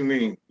 what you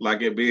mean?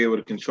 Like it be able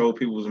to control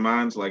people's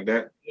minds like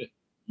that? Yeah.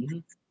 Mm-hmm.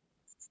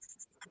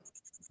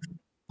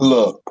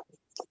 Look,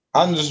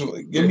 I'm just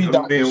give me.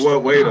 In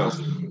what way though?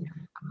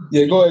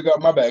 Yeah, go ahead.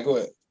 My bad. Go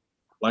ahead.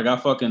 Like I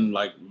fucking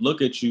like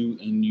look at you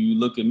and you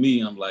look at me.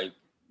 And I'm like,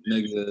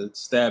 nigga,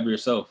 stab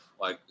yourself.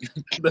 Like,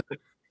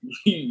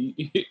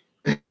 okay.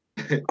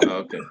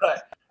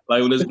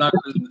 Like there's not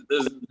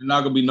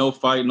gonna be no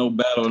fight, no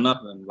battle,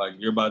 nothing. Like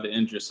you're about to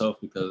end yourself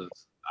because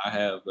I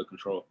have the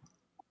control.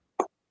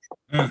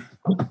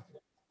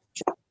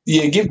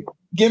 Yeah,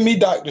 give me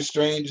Doctor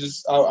Strange.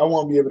 I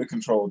want to be able to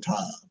control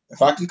time.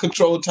 If I can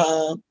control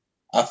time,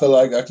 I feel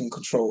like I can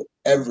control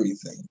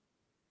everything.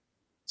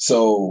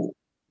 So,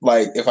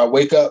 like, if I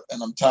wake up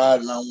and I'm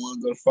tired and I don't want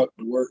to go to fuck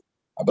to work,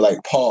 I'll be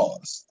like,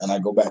 pause, and I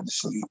go back to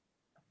sleep.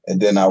 And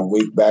then I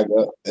wake back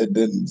up and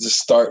then just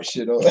start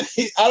shit over.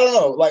 I don't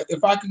know. Like,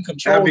 if I can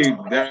control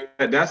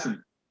that's a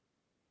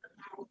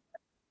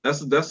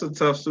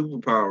tough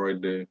superpower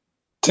right there.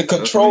 To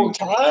control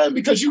time,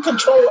 because you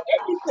control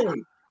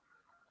everything.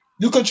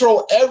 You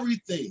control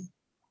everything.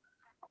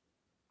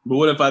 But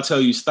what if I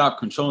tell you stop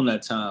controlling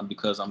that time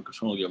because I'm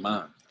controlling your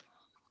mind?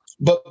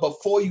 But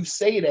before you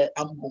say that,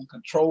 I'm gonna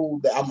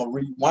control that. I'm gonna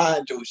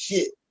rewind your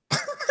shit.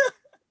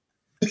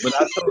 But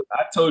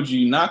I told you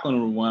you're not gonna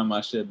rewind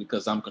my shit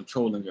because I'm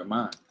controlling your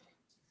mind.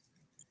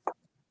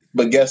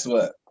 But guess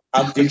what?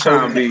 I'm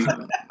controlling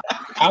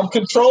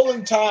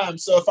time.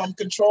 So if I'm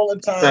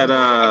controlling time,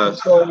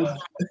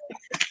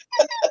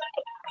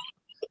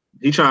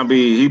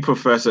 he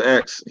Professor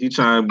X. He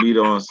trying to be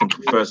on some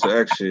Professor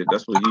X shit.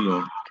 That's what he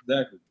on.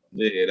 Exactly.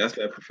 Yeah, that's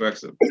that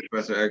Professor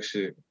X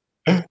shit.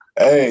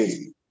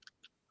 Hey,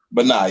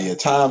 but nah, yeah,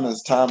 time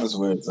is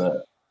where it's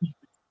at.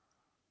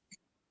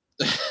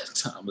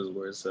 Time is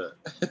where it's at.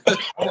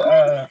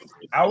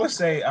 I would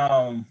say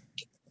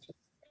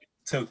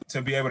to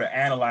be able to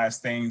analyze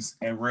things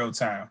in real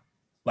time,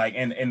 like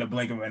in the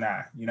blink of an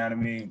eye. You know what I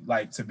mean?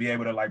 Like to be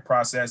able to like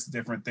process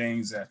different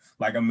things,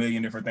 like a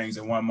million different things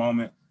in one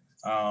moment,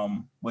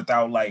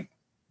 without like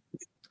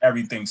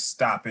everything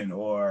stopping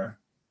or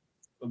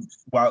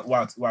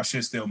while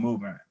shit's still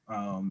moving.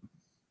 I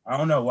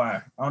don't know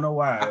why.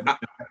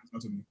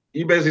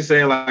 You basically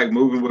saying like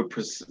moving with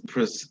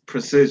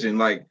precision,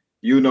 like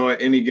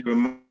at any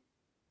given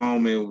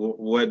moment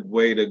what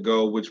way to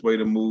go, which way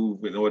to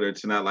move in order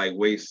to not like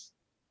waste,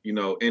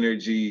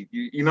 energy.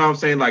 You know what I'm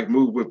saying? Like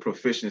move with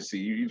proficiency.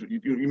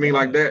 You mean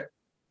like that?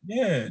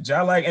 Yeah,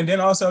 like, and then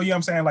also, you know what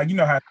I'm saying? Like, you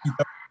know how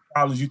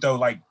you throw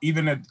like,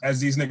 even as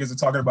these niggas are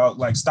talking about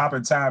like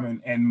stopping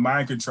time and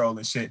mind control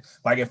and shit.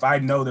 Like if I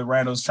know that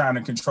Randall's trying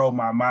to control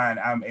my mind,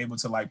 I'm able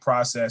to like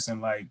process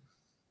and like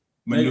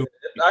Nigga,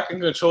 if I can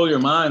control your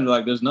mind,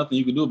 like there's nothing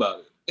you can do about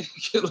it.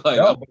 Like,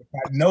 no, but if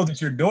I know that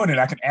you're doing it,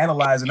 I can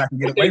analyze and I can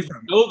get away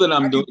from you. Know that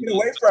I'm I doing can get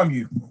away from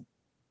you.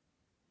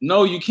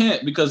 No, you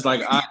can't because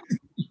like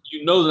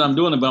you know that I'm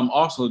doing it, but I'm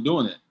also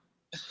doing it.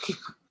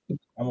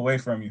 I'm away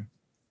from you.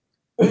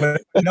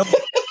 But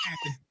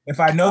if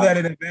I know that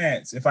in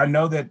advance, if I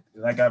know that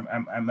like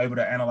I'm able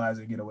to analyze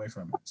and get away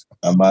from it. So.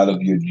 I'm out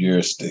of your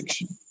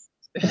jurisdiction.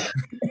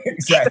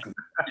 Exactly.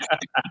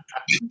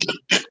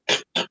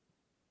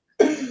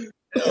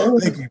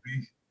 Thank you,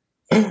 B.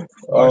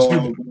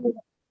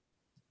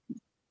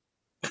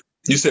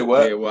 You said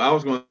what? Yeah, well, I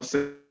was going to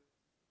say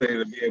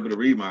to be able to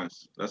read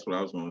minds. That's what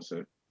I was going to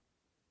say.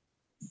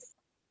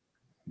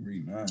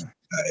 Read mine.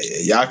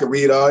 Y'all can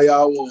read all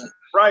y'all want.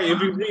 Right.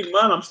 If you read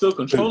mine, I'm still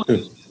controlling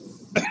it.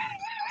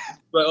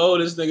 But oh,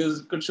 this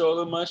nigga's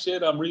controlling my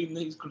shit. I'm reading.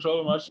 He's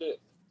controlling my shit.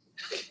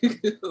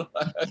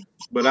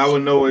 But I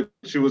would know what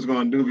you was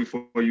going to do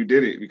before you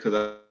did it because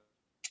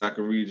I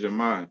could read your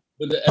mind.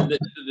 But at the end of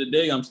the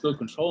day, I'm still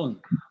controlling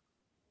it.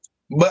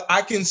 But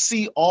I can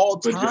see all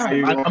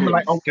time. I'm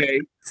like, okay.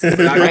 But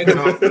I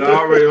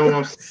already know what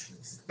I'm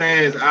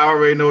saying is I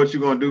already know what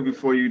you're going to do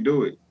before you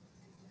do it.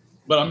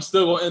 But I'm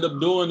still going to end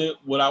up doing it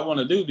what I want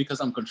to do because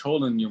I'm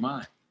controlling your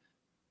mind.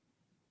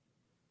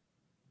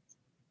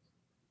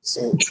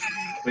 So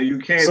you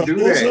can't do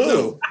that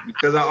though,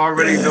 because I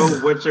already know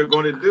what you're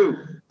going to do.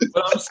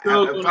 But I'm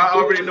still if I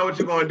already know what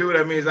you're going to do,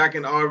 that means I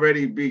can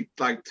already be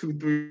like 2,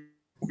 3,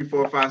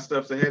 4, 5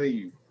 steps ahead of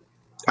you.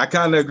 I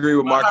kind of agree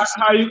with Marcus.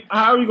 How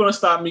are you going to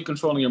stop me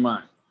controlling your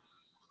mind?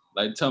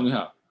 Like, tell me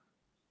how.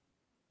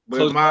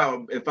 But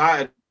if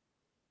I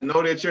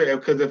know that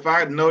if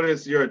I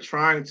notice you're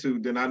trying to,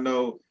 then I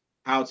know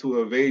how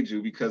to evade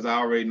you because I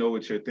already know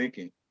what you're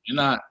thinking. You're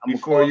not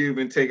before you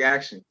even take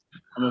action.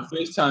 I'm gonna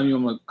FaceTime you.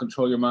 I'm gonna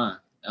control your mind,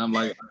 and I'm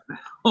like,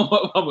 I'm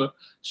gonna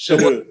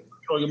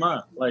control your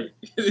mind. Like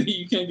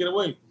you can't get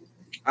away.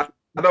 I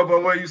know,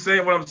 but what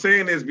I'm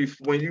saying is,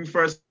 when you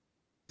first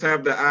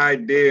have the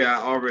idea, I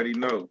already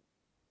know.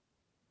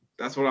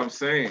 That's what I'm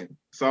saying.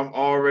 So I'm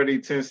already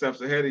 10 steps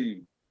ahead of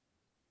you.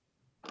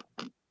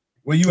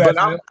 Well, but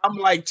I'm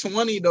like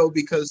 20 though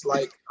because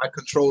like I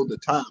control the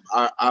time.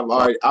 I'm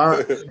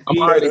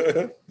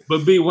already.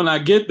 But B, when I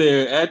get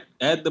there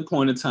at the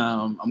point in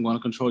time, I'm going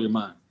to control your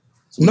mind.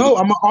 So no,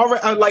 I'm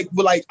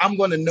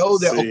going to know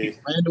that okay,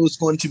 Randall is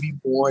going to be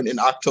born in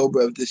October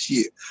of this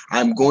year.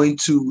 I'm going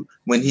to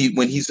I'm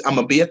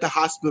gonna be at the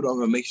hospital. I'm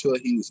gonna make sure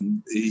he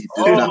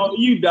not.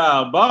 You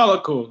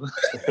diabolical!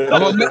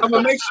 I'm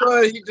gonna make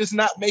sure he does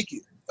not make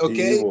it.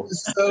 Okay, evil.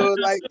 So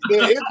like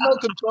there is no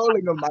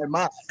controlling of my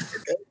mind.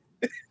 Okay.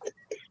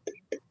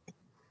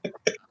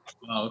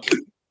 Wow, okay.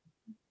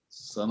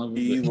 Son of a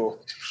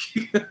evil.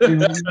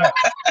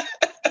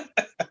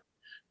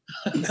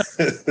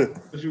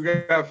 What you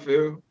got,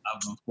 Phil?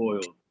 I've been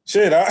foiled.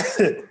 Shit,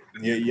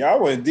 y'all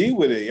went deep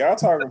with it. Y'all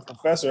talking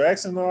Professor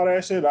X and all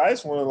that shit. I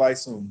just want to like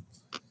some,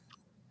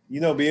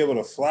 be able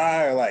to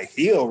fly or like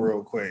heal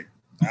real quick.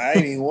 I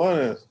ain't even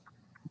want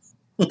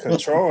to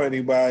control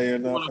anybody or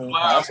nothing.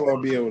 I just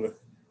want to be able to.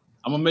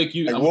 I'm gonna make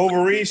you like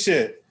Wolverine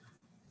shit.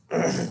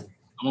 I'm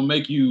gonna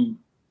make you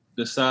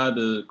decide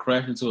to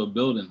crash into a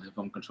building. If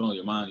I'm controlling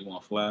your mind, you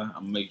want to fly, I'm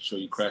gonna make sure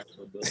you crash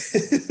into a building.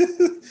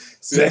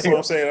 See, that's what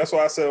I'm saying. That's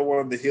why I said I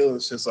wanted to heal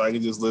and shit, so I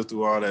can just live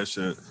through all that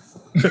shit.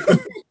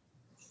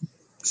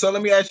 So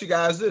let me ask you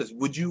guys this: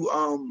 would you,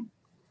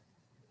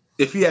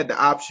 if you had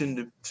the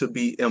option to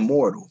be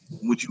immortal,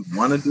 would you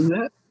want to do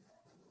that?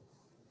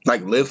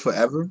 Like live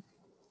forever?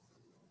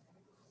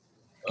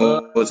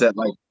 Or was that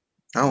like,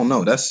 I don't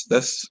know. That's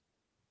because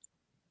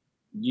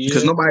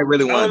nobody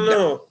really wants to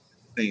die at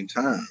the same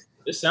time.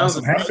 It sounds.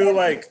 I feel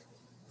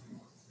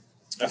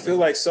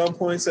like some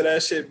points of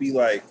that shit be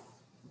like,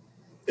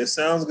 it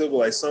sounds good, but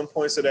like some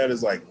points of that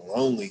is like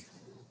lonely.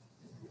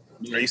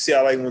 Yeah. You see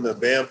how like when the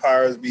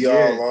vampires be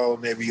all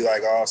alone, they be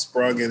like all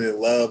sprung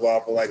in love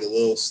off of like a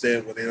little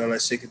stint, but they know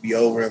that shit could be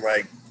over in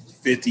like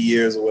 50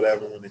 years or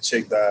whatever when the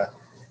chick die.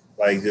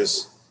 Like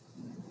just,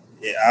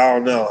 I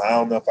don't know. I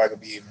don't know if I could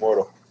be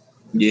immortal.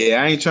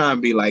 Yeah, I ain't trying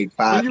to be like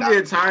 5. When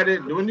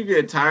you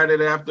get tired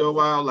of it after a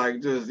while,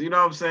 like just what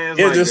I'm saying?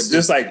 Yeah, like,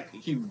 just like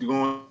keep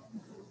going.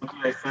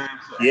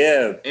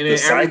 Yeah, and then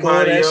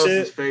everybody else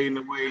is fading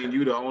away, and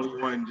you the only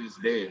one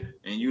just there,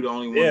 and you the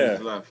only one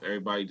that's left.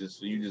 Everybody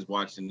you just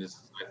watching this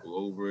cycle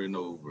over and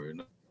over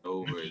and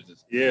over. It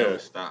just never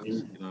stops.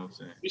 You know what I'm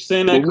saying? You're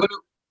saying that you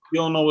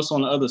don't know what's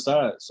on the other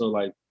side, so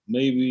like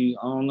maybe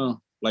I don't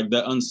know, like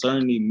that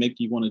uncertainty make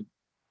you want to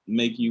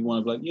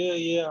be like,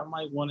 yeah, I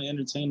might want to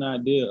entertain the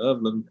idea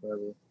of living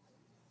forever,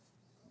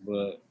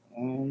 but I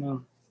don't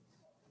know.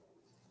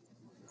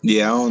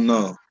 Yeah, I don't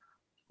know.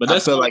 But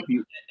that's I feel like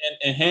you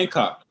and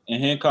Hancock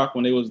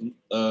when they was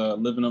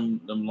living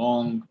them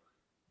long,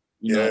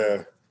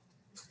 Yeah,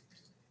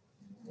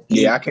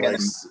 I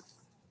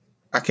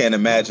can't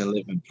imagine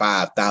living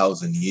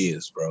 5,000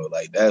 years, bro.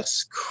 Like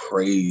that's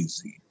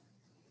crazy.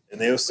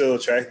 And they were still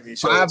attracting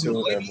each other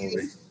too in that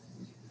movie.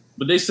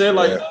 But they said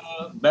like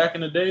back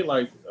in the day,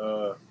 like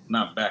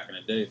not back in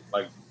the day,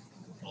 like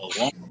a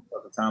long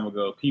time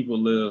ago. People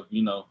live,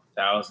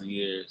 1,000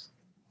 years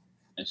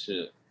and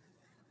shit.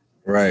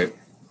 Right.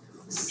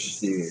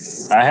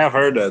 Shit. I have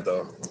heard that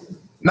though.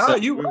 No,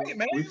 you right,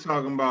 man. We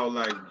talking about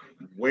like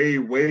way,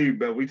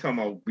 but we talking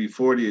about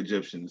before the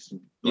Egyptians,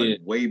 like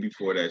way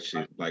before that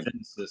shit. Like,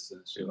 Genesis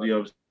and shit. you know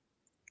what I'm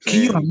Can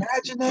saying? you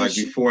imagine that? Like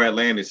shit? before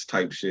Atlantis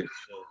type shit.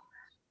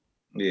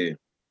 Yeah.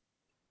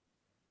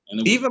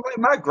 And Even like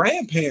my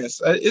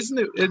grandparents, isn't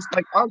it? It's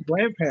like our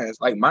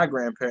grandparents, like my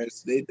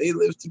grandparents, they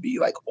lived to be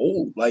like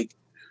old. Like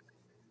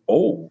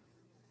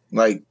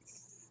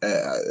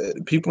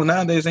people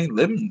nowadays ain't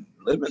living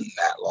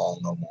that long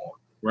no more.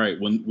 Right,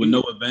 with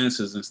no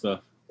advances and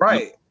stuff.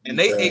 Right, and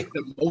they ate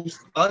the most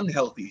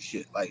unhealthy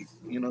shit. Like,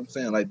 you know what I'm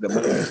saying? Like the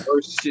most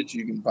worst shit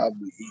you can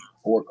probably eat,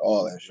 pork,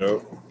 all that shit.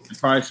 Yep. They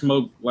probably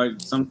smoke like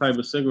some type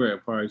of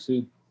cigarette, probably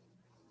too.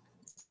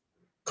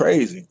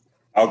 Crazy.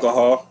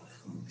 Alcohol,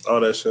 all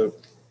that shit.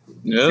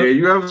 Yeah. Yeah,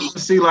 you ever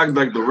see like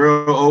the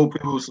real old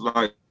people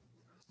like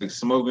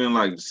smoking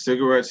like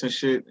cigarettes and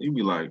shit? You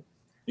be like,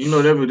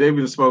 they've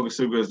been smoking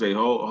cigarettes their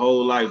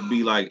whole life,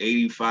 be like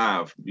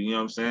 85. You know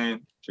what I'm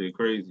saying? Shit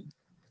crazy.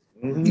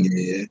 Mm-hmm.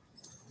 Yeah.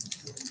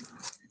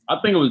 I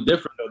think it was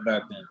different though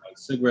back then. Like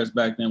cigarettes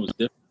back then was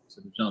different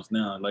to the jumps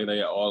now. Like they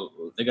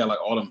got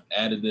like all them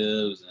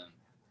additives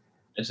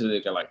and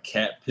they got like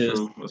cat piss.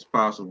 True, it's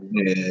possible.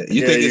 Yeah.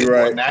 You think it's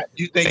right.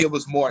 you think it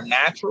was more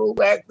natural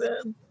back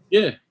then?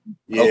 Yeah.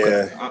 Yeah.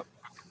 Okay.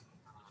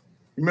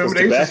 Remember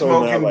they used to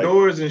smoke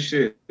indoors and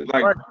shit.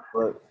 Like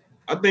right.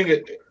 I think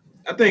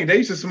they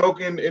used to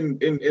smoke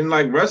in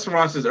like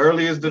restaurants as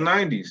early as the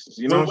 90s.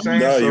 You know what I'm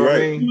saying? No, you're right.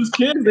 When he was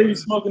kids, they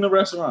was smoking in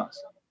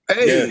restaurants.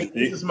 Hey,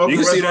 you can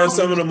see that in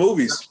some of the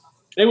movies.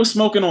 They were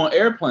smoking on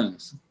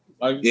airplanes.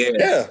 Like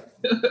yeah.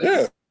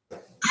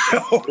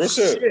 Oh,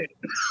 shit.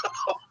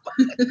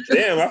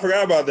 Damn, I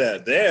forgot about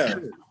that.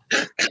 Damn.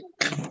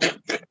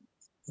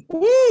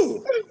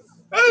 Woo!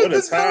 What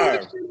a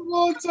time.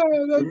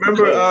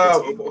 Remember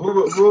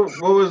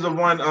what was the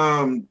one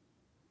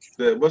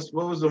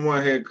what was the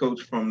one head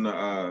coach from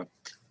the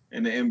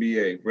in the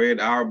NBA, Red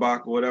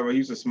Auerbach or whatever? He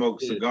used to smoke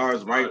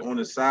cigars right on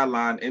the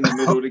sideline in the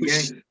middle of the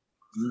game.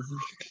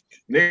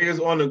 Niggas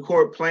on the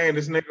court playing,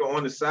 this nigga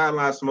on the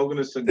sideline smoking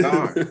a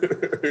cigar.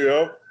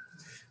 Yep.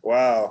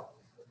 Wow.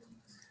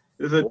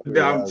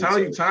 I'm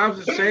telling you,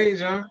 times have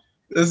changed, huh?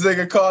 This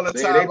nigga called a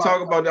time. They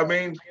talk about, I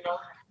mean,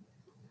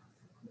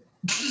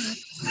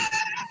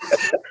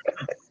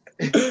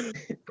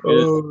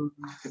 oh,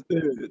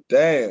 shit.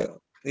 Damn.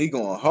 He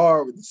going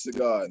hard with the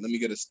cigar. Let me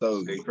get a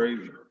stogie. They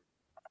crazy.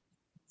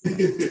 Let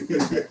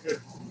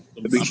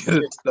me get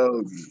a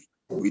stogie.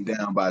 We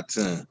down by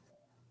 10.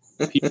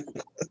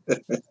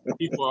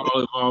 People are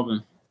all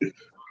evolving.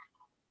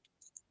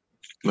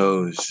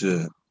 Oh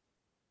shit.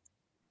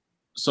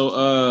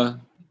 So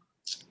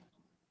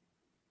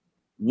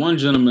one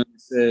gentleman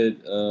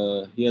said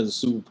he has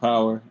a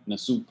superpower, and the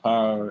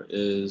superpower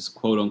is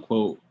quote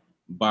unquote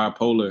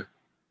bipolar.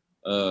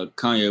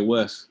 Kanye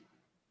West.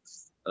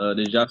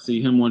 Did y'all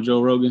see him on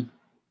Joe Rogan?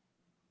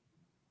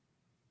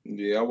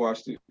 Yeah, I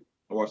watched it.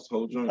 I watched the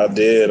whole joint. I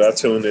did. I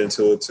tuned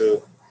into it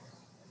too.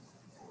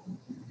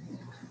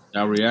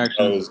 Y'all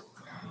reaction?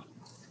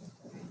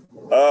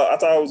 I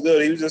thought it was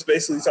good. He was just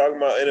basically talking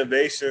about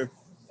innovation,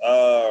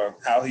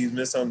 how he's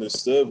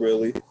misunderstood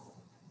really,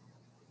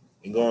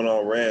 and going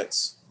on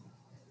rants.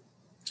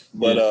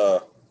 But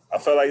I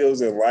felt like it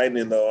was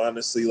enlightening though,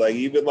 honestly. Like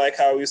even like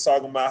how he was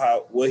talking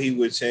about what he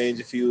would change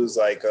if he was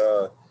like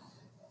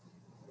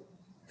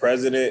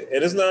president.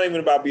 And it's not even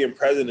about being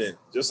president.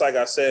 Just like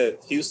I said,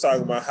 he was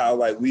talking about how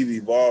like we've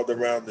evolved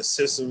around the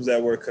systems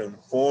that we're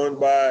conformed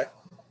by,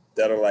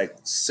 that are like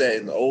set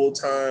in the old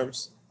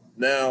times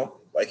now.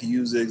 Like he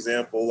used the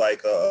example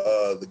like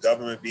the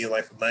government being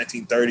like from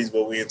 1930s,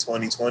 but we in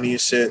 2020 and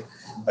shit.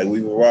 Like we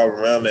evolved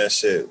around that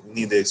shit. We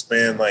need to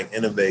expand, like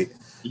innovate.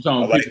 You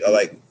talking I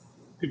like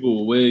people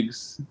with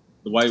wigs,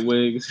 the white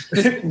wigs.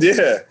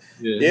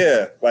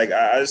 yeah. Like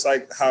I just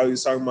like how he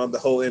was talking about the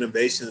whole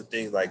innovation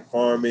thing, like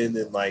farming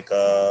and like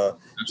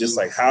just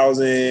like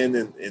housing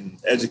and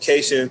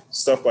education,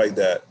 stuff like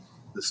that.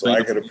 So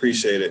I could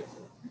appreciate it.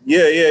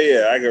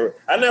 Yeah.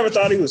 I never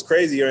thought he was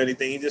crazy or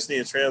anything. He just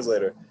needed a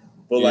translator.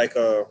 But like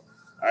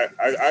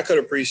I could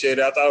appreciate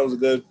it. I thought it was a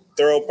good,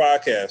 thorough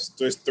podcast.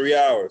 Just 3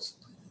 hours.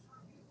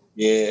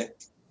 Yeah.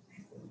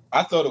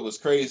 I thought it was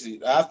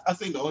crazy. I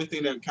think the only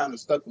thing that kind of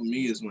stuck with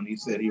me is when he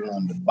said he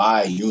wanted to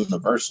buy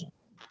Universal.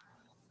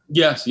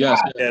 Yes. Yeah,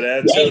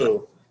 that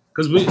too.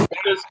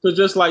 Because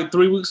just like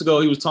 3 weeks ago,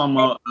 he was talking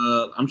about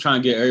I'm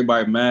trying to get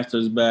everybody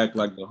masters back.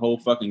 Like the whole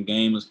fucking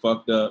game is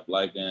fucked up.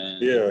 Like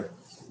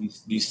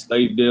these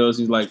slave deals.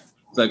 He's like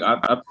I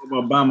thought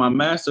about buying my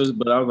masters,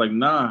 but I was like,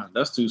 nah,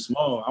 that's too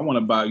small. I want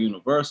to buy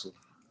Universal.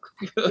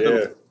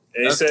 Yeah.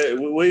 And he said,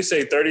 what did he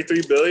say,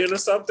 33 billion or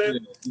something? Yeah,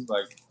 he's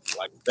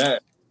like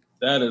that.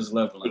 That is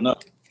leveling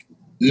up.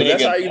 Nigga,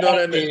 that's how you know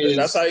that.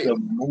 That's how the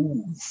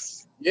move.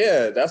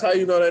 Yeah, that's how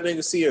you know that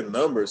nigga seeing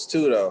numbers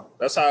too, though.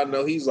 That's how I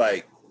know he's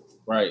like.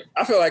 Right.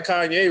 I feel like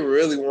Kanye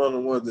really one of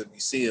the ones that be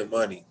seeing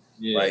money.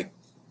 Yeah.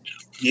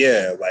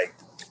 Like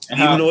And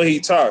even the way he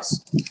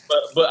talks.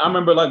 But I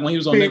remember like when he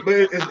was on Nick.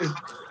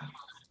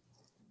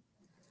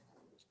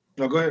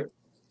 No, go ahead.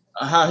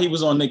 How he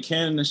was on Nick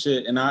Cannon and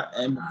shit, and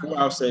before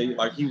I would say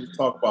like he would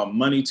talk about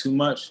money too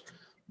much,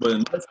 but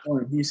in this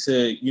point he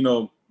said,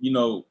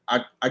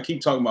 I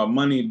keep talking about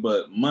money,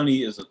 but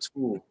money is a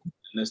tool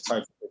in this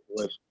type of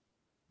situation,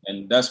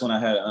 and that's when I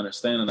had an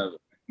understanding of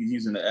it. He's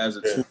using it as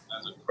a tool,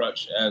 as a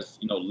crutch, as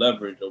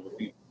leverage over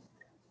people.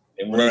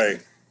 And when they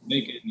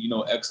make it,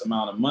 X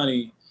amount of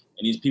money,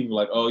 and these people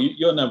are like, oh,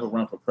 you'll never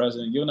run for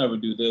president, you'll never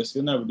do this,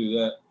 you'll never do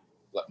that.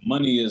 Like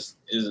money is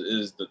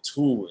the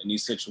tool in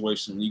these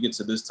situations when you get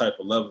to this type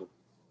of level.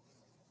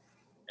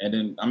 And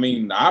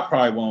then I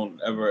probably won't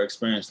ever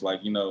experience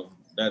like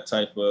that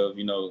type of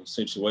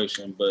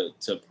situation, but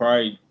to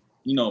probably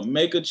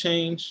make a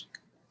change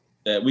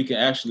that we can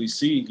actually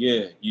see,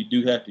 yeah, you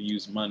do have to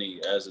use money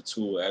as a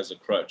tool, as a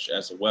crutch,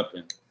 as a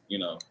weapon,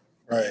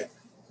 Right.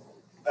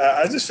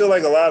 I just feel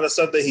like a lot of the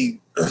stuff that he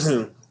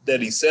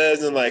that he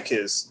says and like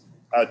his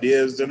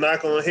ideas, they're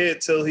not gonna hit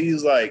till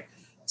it's like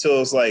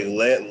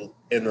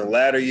in the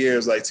latter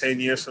years, like 10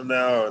 years from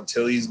now,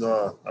 until he's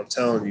gone. I'm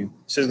telling you,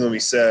 shit's gonna be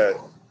sad.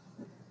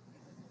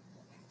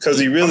 Because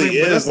he really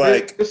is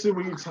like.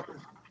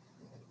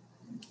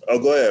 Oh,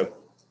 go ahead.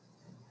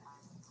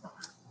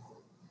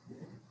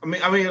 I'm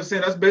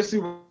saying that's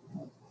basically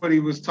what he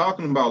was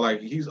talking about. Like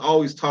he's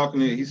always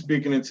he's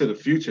speaking into the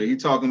future.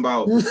 He's talking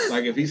about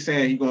like if he's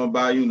saying he's gonna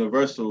buy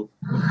Universal,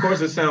 of course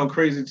it sounds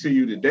crazy to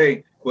you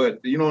today, but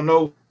you don't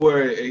know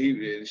where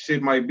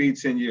shit might be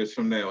 10 years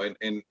from now.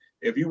 And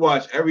if you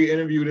watch every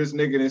interview this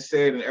nigga done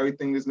said and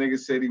everything this nigga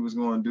said he was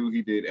gonna do,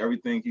 he did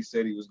everything he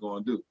said he was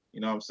gonna do.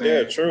 You know what I'm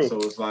saying? Yeah, true. So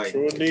it's like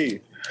true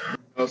indeed.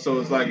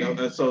 So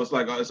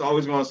it's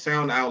always gonna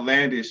sound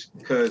outlandish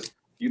because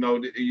you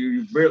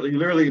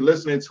literally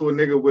listening to a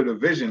nigga with a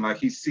vision. Like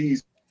he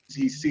sees.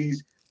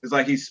 It's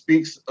like he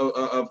speaks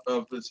of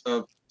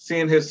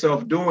seeing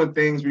himself doing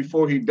things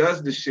before he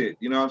does the shit.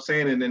 You know what I'm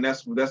saying? And then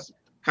that's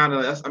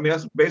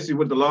basically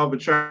what the law of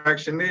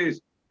attraction is.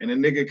 And the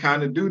nigga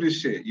kind of do this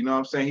shit. You know what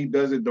I'm saying? He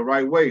does it the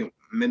right way.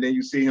 And then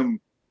you see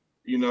him,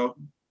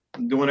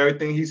 doing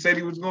everything he said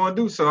he was going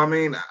to do. So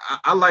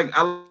I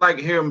like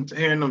hearing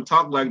them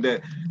talk like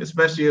that,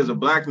 especially as a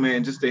black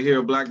man. Just to hear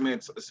a black man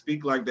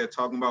speak like that,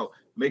 talking about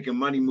making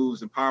money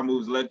moves and power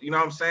moves. You know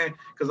what I'm saying?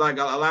 Because like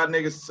a lot of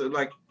niggas,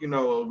 like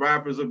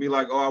rappers will be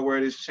like, oh, I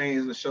wear this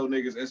chains to show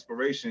niggas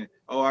inspiration.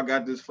 Oh, I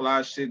got this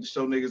fly shit to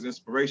show niggas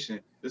inspiration.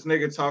 This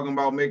nigga talking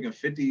about making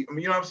 50. You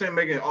know what I'm saying?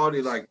 Making all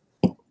the like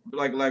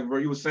bro,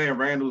 you were saying,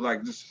 Randall,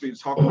 like just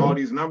talking all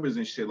these numbers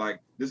and shit. Like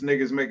this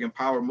nigga's making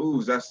power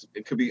moves.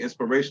 It could be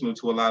inspirational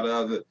to a lot of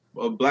other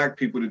black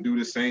people to do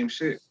the same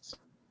shit.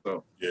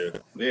 So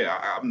yeah,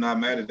 I'm not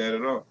mad at that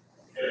at all.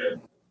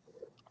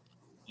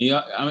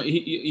 Yeah,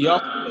 he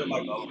also said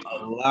like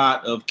a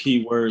lot of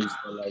keywords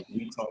that like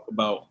we talk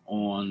about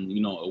on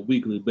a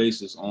weekly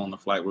basis on the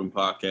Flight Room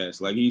podcast.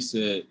 Like he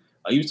said,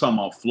 like he was talking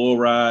about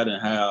fluoride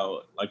and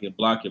how like it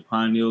block your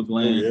pineal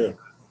gland. Oh, yeah.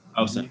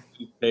 I was saying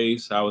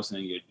toothpaste. I was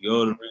saying your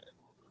deodorant.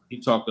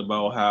 He talked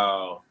about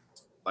how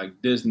like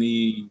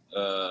Disney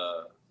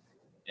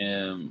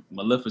and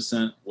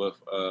Maleficent with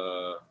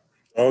oh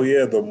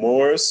yeah, the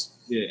Moors.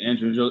 Yeah,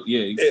 Andrew.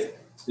 Yeah.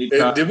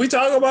 Did we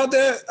talk about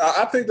that?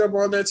 I picked up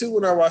on that too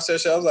when I watched that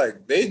show. I was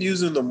like, they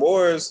using the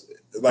Moors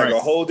like a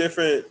whole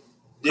different.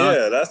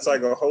 Yeah, that's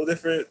like a whole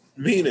different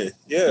meaning.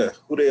 Yeah,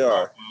 who they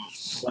are.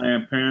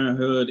 Planned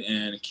Parenthood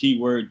and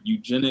keyword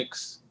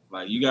eugenics.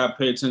 Like you gotta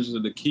pay attention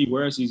to the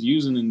keywords he's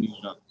using in these.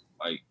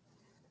 Like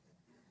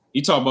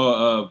you talk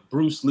about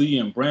Bruce Lee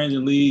and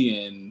Brandon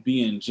Lee and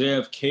being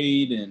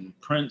JFK'd and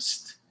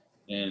Prince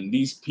and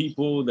these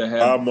people that have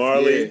Bob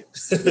Marley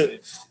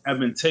have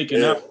been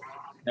taken out.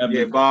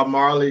 Bob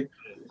Marley,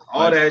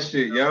 all that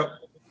shit. Yep,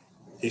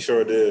 he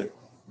sure did.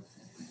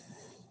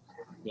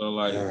 So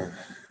like,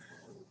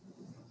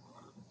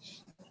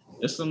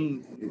 it's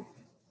some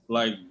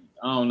like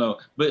I don't know,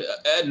 but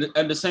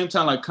at the same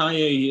time, like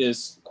Kanye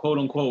is quote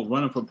unquote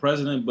running for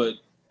president, but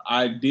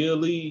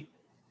ideally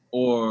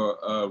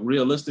or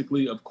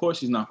realistically, of course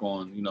he's not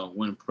going to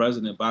win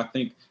president. But I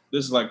think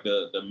this is like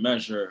the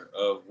measure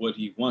of what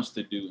he wants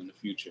to do in the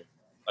future.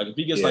 Like if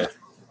he gets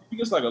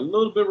like a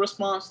little bit of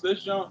response to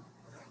this jump,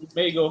 he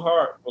may go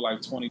hard for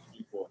like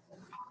 2024.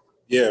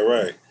 Yeah,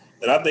 right.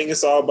 And I think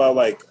it's all about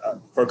like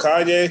for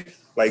Kanye,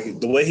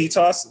 like the way he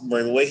talks,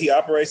 like the way he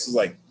operates is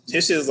like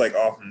his shit is like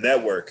off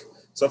network.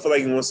 So I feel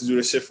like he wants to do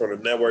this shit for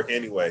the network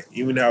anyway.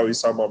 Even how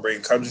he's talking about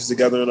bringing countries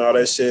together and all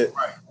that shit.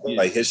 Right. Yeah.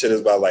 Like his shit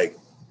is about like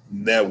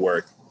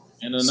network.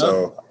 And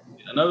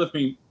another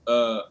thing,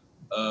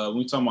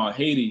 we talking about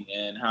Haiti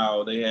and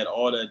how they had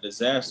all that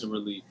disaster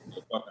relief,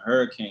 the fucking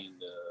hurricane,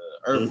 the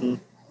earthquake.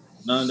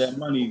 Mm-hmm. None of that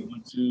money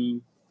went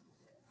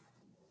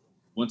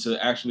to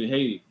actually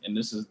Haiti, and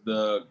this is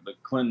the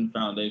Clinton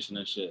Foundation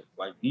and shit.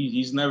 Like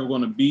he's never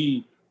going to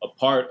be a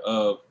part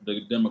of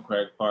the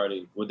Democratic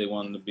Party what they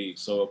want him to be.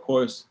 So of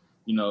course,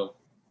 he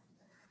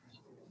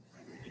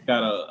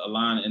gotta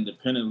align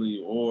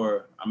independently,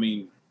 or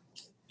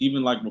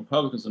even like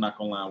Republicans are not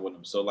gonna line with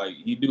him. So like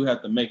he do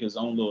have to make his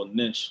own little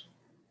niche,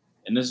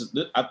 and this is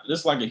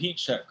like a heat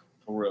check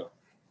for real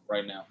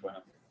right now for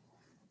him.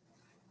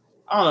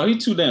 I don't know.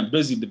 He's too damn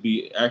busy to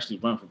be actually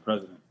run for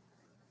president.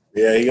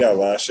 Yeah, he got a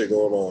lot of shit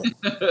going on.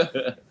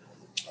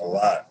 A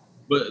lot.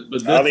 But I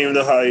don't even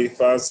know how he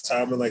finds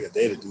time in like a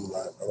day to do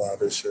a lot of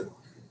this shit.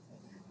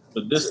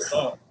 But this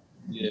thought,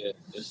 yeah,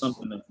 it's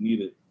something that's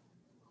needed.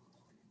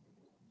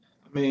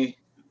 I mean,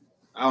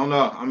 I don't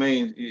know. I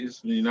mean,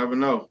 you never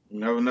know. You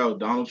never know.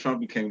 Donald Trump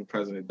became the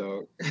president,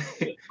 dog.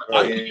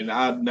 And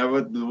I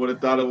never would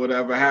have thought it would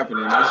ever happen.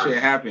 And that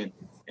shit happened.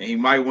 And he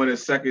might win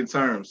his second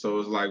term. So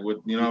it's like,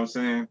 you know what I'm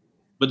saying?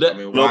 But that, I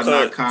mean, why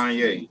not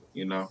Kanye?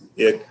 You know?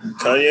 Yeah,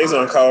 Kanye's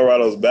on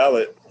Colorado's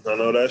ballot. I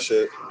know that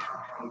shit.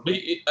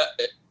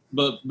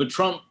 But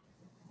Trump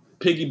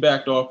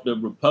piggybacked off the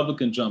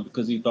Republican jump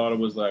because he thought it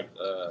was like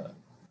an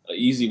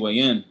easy way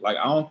in. Like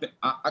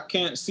I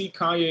can't see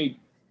Kanye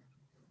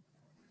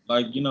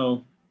like, you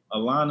know,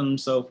 aligning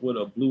himself with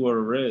a blue or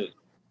a red.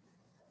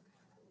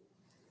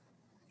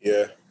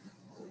 Yeah.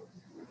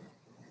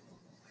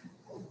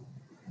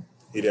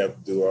 He'd have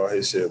to do all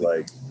his shit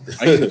like.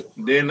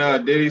 Then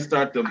did he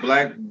start the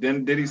black?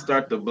 Then did he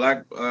start the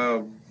black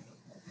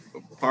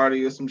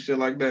party or some shit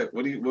like that?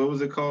 What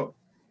was it called?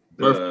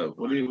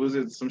 Was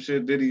it some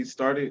shit? Did he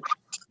start it?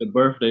 The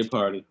birthday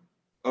party.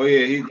 Oh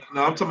yeah,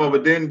 I'm talking about.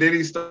 But then did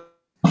he start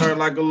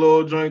like a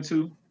little joint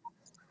too?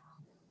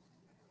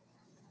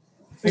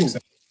 I think so.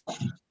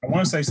 I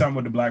want to say something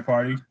with the black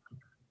party.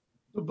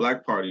 The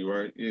black party,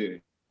 right? Yeah.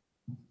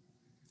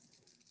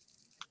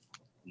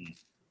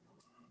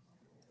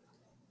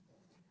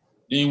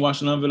 You ain't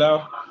watching none of it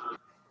out?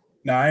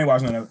 No, I ain't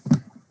watching none of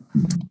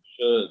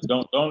it.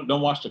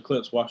 Don't watch the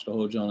clips. Watch the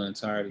whole joint in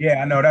entirety.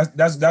 Yeah, I know that's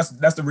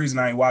the reason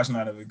I ain't watching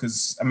none of it.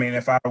 Because I mean,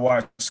 if I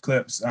watch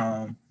clips,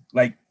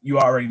 like you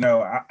already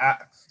know,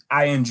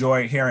 I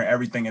enjoy hearing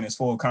everything in its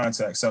full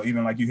context. So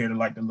even like you hear the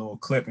little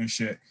clip and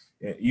shit,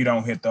 you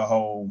don't hit the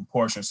whole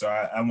portion. So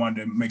I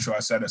wanted to make sure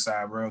I set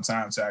aside real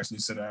time to actually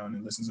sit down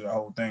and listen to the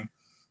whole thing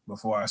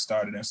before I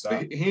started and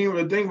stopped. He ain't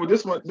really think with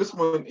this one,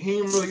 he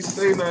ain't really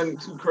say nothing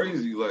too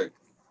crazy. Like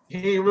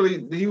he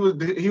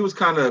was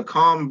kind of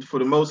calm for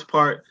the most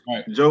part.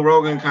 Right. Joe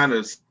Rogan kind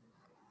of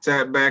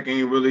sat back and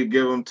ain't really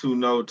give him too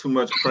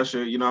much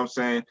pressure. You know what I'm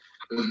saying?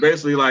 It was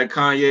basically like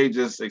Kanye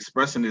just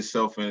expressing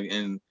himself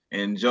and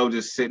Joe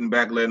just sitting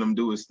back letting him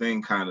do his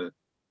thing, kind of.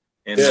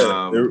 And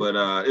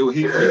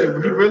he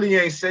really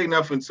ain't say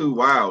nothing too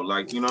wild.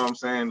 Like, you know what I'm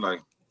saying?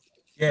 Like,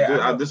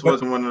 yeah, this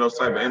wasn't one of those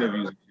type of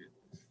interviews.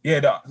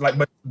 Yeah,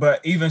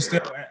 but even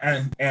still,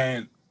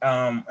 and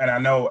I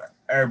know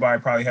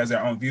everybody probably has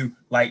their own view.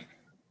 Like,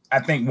 I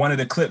think one of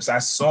the clips I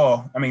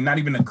saw, I mean, not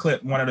even a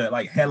clip, one of the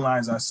like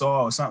headlines I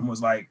saw or something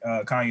was like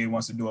Kanye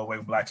wants to do away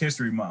with Black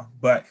History Month,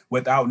 but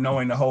without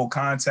knowing the whole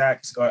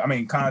context,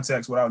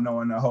 without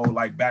knowing the whole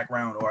like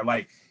background or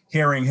like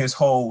hearing his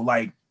whole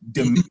like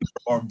demeanor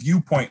or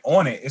viewpoint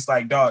on it. It's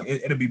like, dog,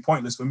 it'll be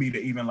pointless for me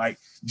to even like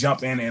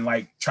jump in and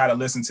like try to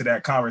listen to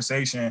that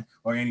conversation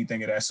or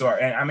anything of that sort.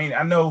 And I mean,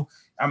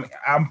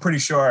 I'm pretty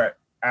sure.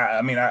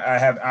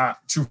 I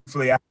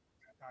truthfully,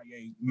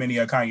 many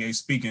of Kanye's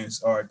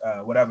speakings or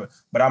whatever,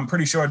 but I'm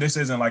pretty sure this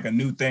isn't like a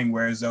new thing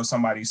where as though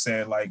somebody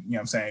said like, you know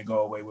what I'm saying,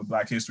 go away with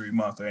Black History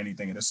Month or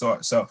anything of the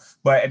sort. So,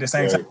 but at the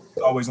same time,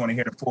 I always want to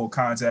hear the full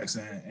context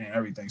and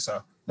everything.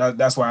 So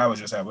that's where I was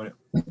just at with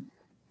it.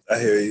 I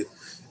hear you.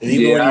 And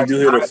even when you do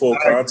hear the full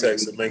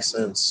context, it makes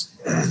sense.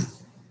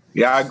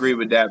 Yeah, I agree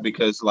with that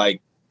because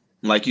like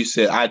you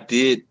said,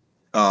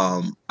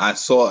 I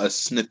saw a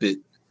snippet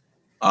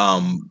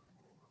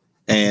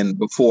and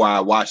before I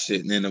watched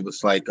it, and then it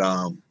was like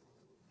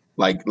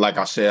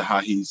I said, how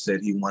he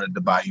said he wanted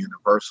to buy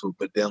Universal,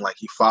 but then like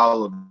he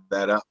followed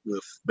that up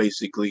with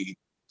basically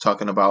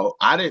talking about,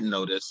 I didn't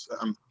know this.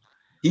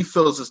 He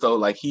feels as though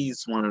like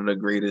he's one of the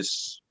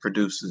greatest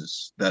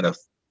producers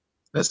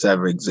that's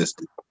ever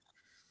existed.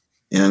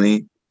 You know what I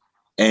mean?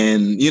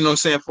 And you know what I'm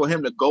saying, for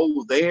him to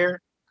go there,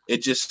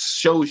 it just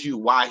shows you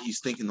why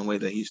he's thinking the way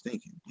that he's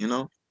thinking, you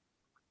know?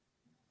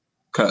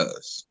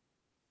 Cause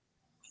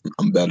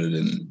I'm better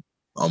than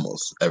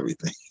almost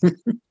everything.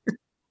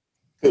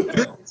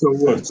 So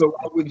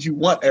why would you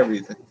want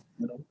everything?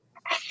 You know?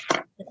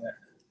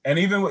 And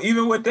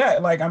even with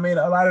that, like I mean,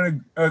 a lot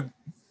of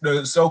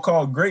the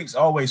so-called greats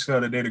always feel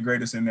that they're the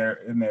greatest in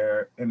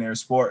their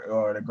sport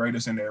or the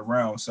greatest in their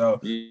realm. So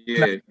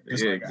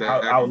exactly.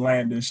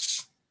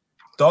 Outlandish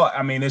thought.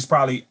 I mean, it's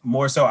probably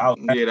more so out.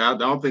 Yeah, I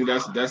don't think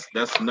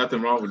that's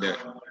nothing wrong with that.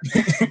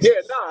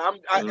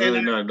 Yeah,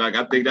 no, like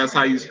I think that's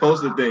how you're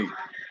supposed to think.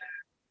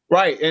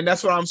 Right, and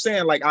that's what I'm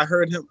saying. Like I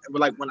heard him,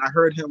 like when I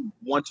heard him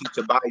wanting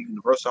to buy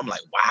Universal, I'm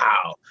like,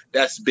 wow,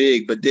 that's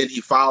big. But then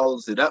he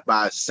follows it up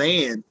by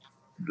saying,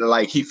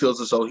 like he feels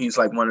as though he's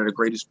like one of the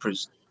greatest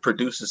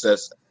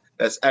producers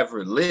that's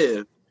ever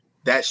lived.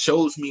 That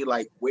shows me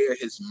like where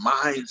his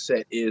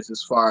mindset is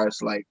as far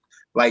as like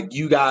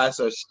you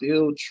guys are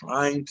still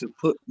trying to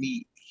put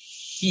me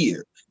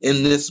here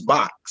in this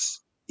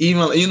box.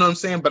 Even, you know what I'm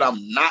saying? But I'm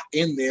not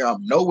in there.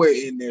 I'm nowhere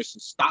in there. So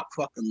stop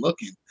fucking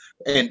looking.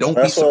 And don't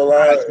be That's what a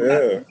lot.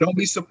 surprised don't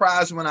be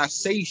surprised when I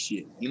say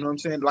shit. You know what I'm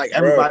saying? Like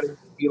everybody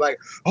be like,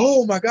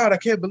 "Oh my god, I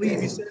can't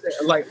believe you said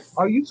that." Like,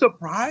 are you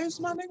surprised,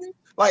 my nigga?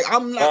 Like,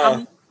 I'm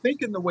not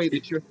thinking the way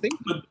that you're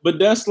thinking. But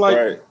that's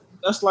like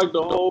that's like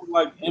the whole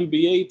like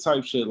NBA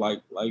type shit.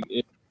 Like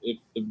if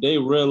they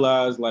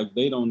realize like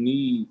they don't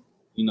need,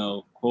 you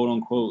know, quote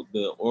unquote,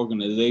 the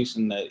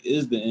organization that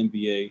is the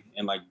NBA,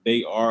 and like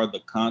they are the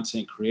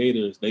content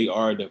creators, they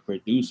are the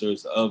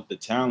producers of the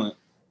talent,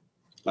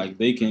 like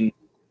they can,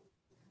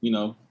 you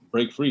know,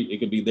 break free. It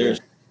could be theirs.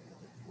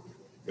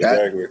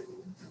 Exactly.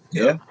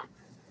 Yeah.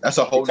 That's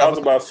a whole. He talked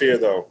about fear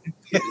though.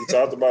 He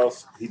talked about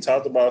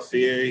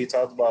fear. He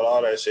talked about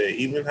all that shit.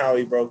 Even how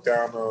he broke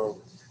down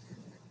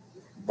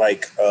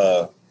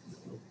the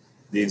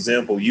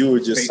example you were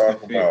just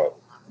talking about.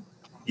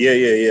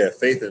 Yeah.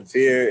 Faith and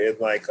fear, and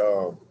like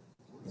I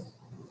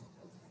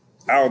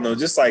don't know,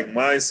 just like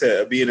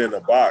mindset of being in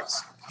a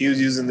box. He was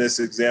using this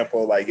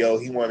example like, yo,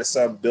 he wanted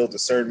something built a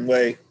certain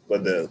way,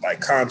 but the like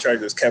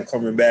contractors kept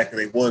coming back and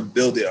they wouldn't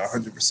build it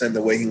 100%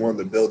 the way he wanted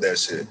to build that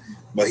shit.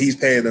 But he's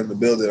paying them to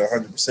build it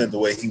 100% the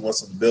way he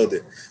wants them to build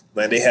it.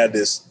 Man, they had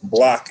this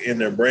block in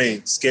their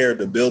brain, scared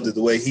to build it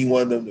the way he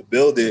wanted them to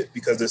build it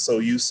because they're so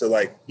used to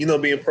like, you know,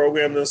 being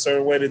programmed in a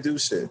certain way to do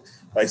shit,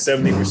 like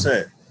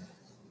 70%.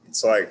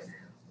 It's like,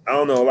 I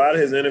don't know. A lot of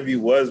his interview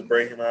was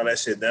breaking all that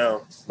shit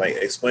down, like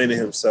explaining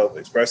himself,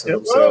 expressing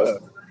himself.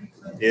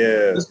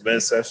 Yeah, Ben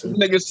Sessions.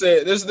 This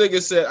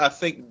nigga said, I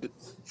think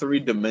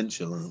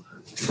three-dimensionally.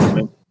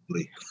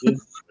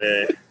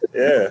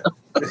 Yeah.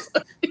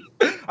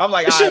 I'm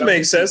like, it should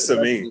make sense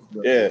to me.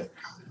 Yeah,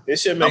 it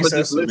should make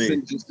sense to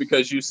me. Just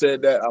because you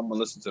said that, I'm gonna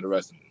listen to the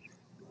rest of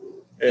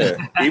it.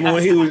 Yeah, even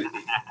when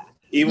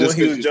he was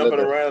jumping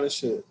around and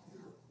shit.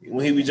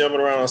 When he be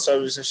jumping around on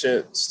subjects and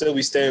shit, still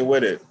be staying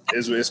with it.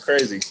 It's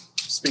crazy.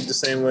 Speak the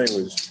same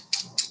language.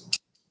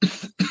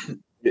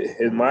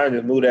 His mind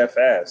just move that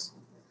fast.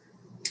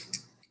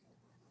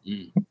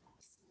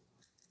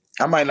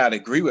 I might not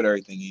agree with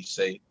everything he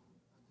say.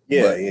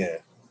 Yeah.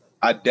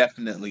 I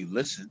definitely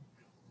listen.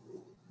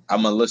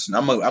 I'm a listen.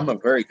 I'm a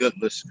very good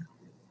listener.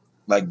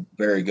 Like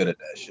very good at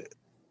that shit.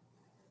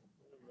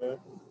 And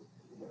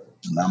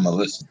I'm a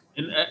listener.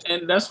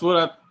 And that's what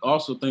I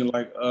also think.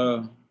 Like,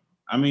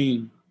 I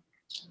mean,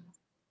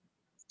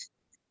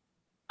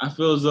 I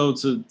feel as though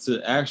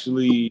to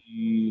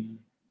actually,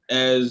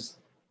 as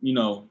you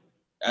know,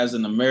 as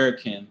an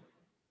American,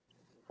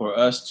 for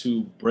us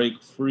to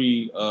break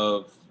free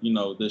of, you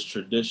know, this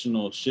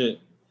traditional shit,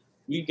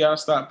 we gotta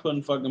stop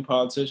putting fucking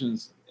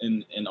politicians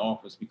in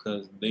office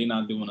because they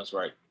not doing us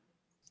right.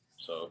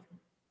 So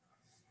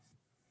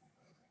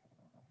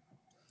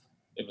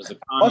if it's a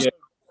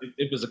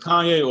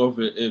Kanye, or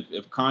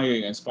if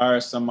Kanye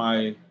inspires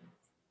somebody,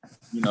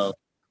 you know,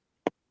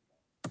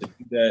 to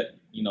do that,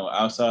 you know,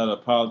 outside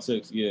of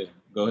politics, yeah,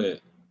 go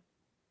ahead.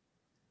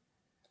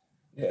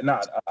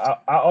 Yeah,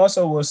 I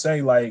also will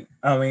say, like,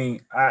 I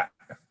mean,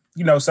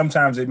 you know,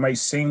 sometimes it may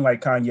seem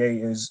like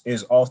Kanye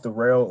is off the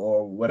rail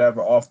or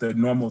whatever, off the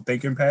normal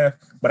thinking path,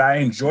 but I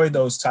enjoy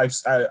those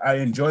types. I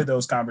enjoy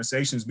those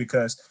conversations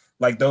because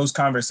like those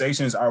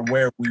conversations are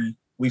where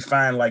we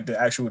find like the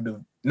actual,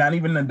 not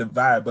even the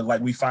divide, but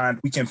like we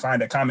can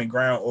find a common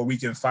ground, or we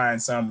can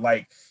find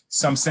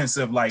some sense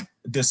of like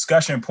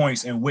discussion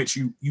points in which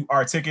you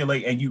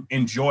articulate and you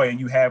enjoy and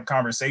you have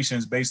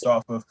conversations based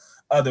off of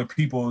other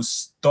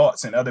people's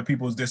thoughts and other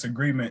people's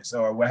disagreements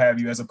or what have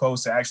you, as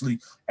opposed to actually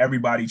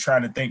everybody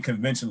trying to think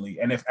conventionally.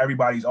 And if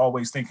everybody's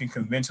always thinking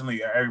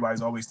conventionally or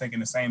everybody's always thinking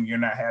the same, you're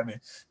not having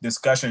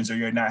discussions or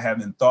you're not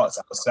having thoughts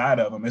outside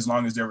of them, as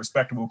long as they're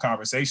respectable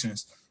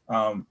conversations.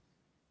 I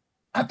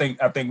think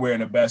we're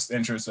in the best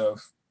interest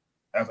of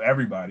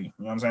everybody. You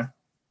know what I'm saying?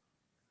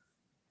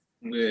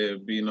 Yeah,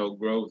 it'd be no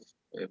growth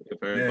if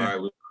everybody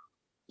was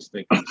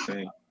thinking the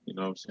same. You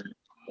know what I'm saying?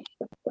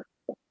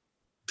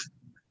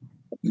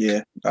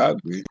 Yeah, I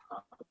agree.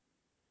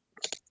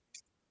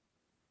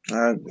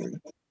 All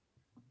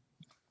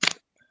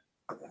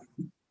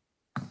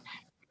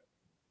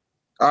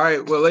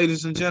right, well,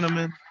 ladies and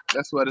gentlemen,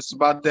 guess what? It's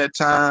about that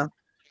time.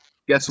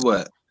 Guess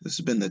what? This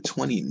has been the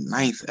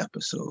 29th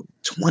episode.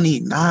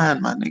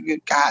 29, my nigga.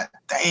 God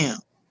damn.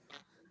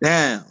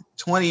 Damn.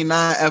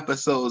 29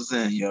 episodes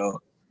in, yo.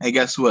 And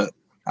guess what?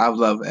 I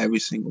love every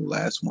single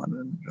last one of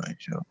them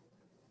joints, yo.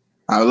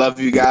 I love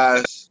you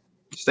guys.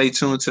 Stay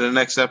tuned to the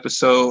next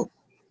episode.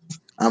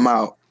 I'm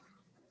out.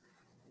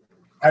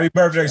 Happy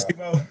birthday,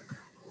 Steve-O.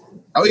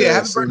 Oh, yeah.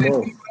 Happy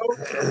birthday,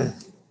 Steve-O.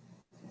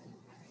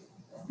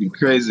 You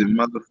crazy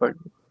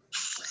motherfucker.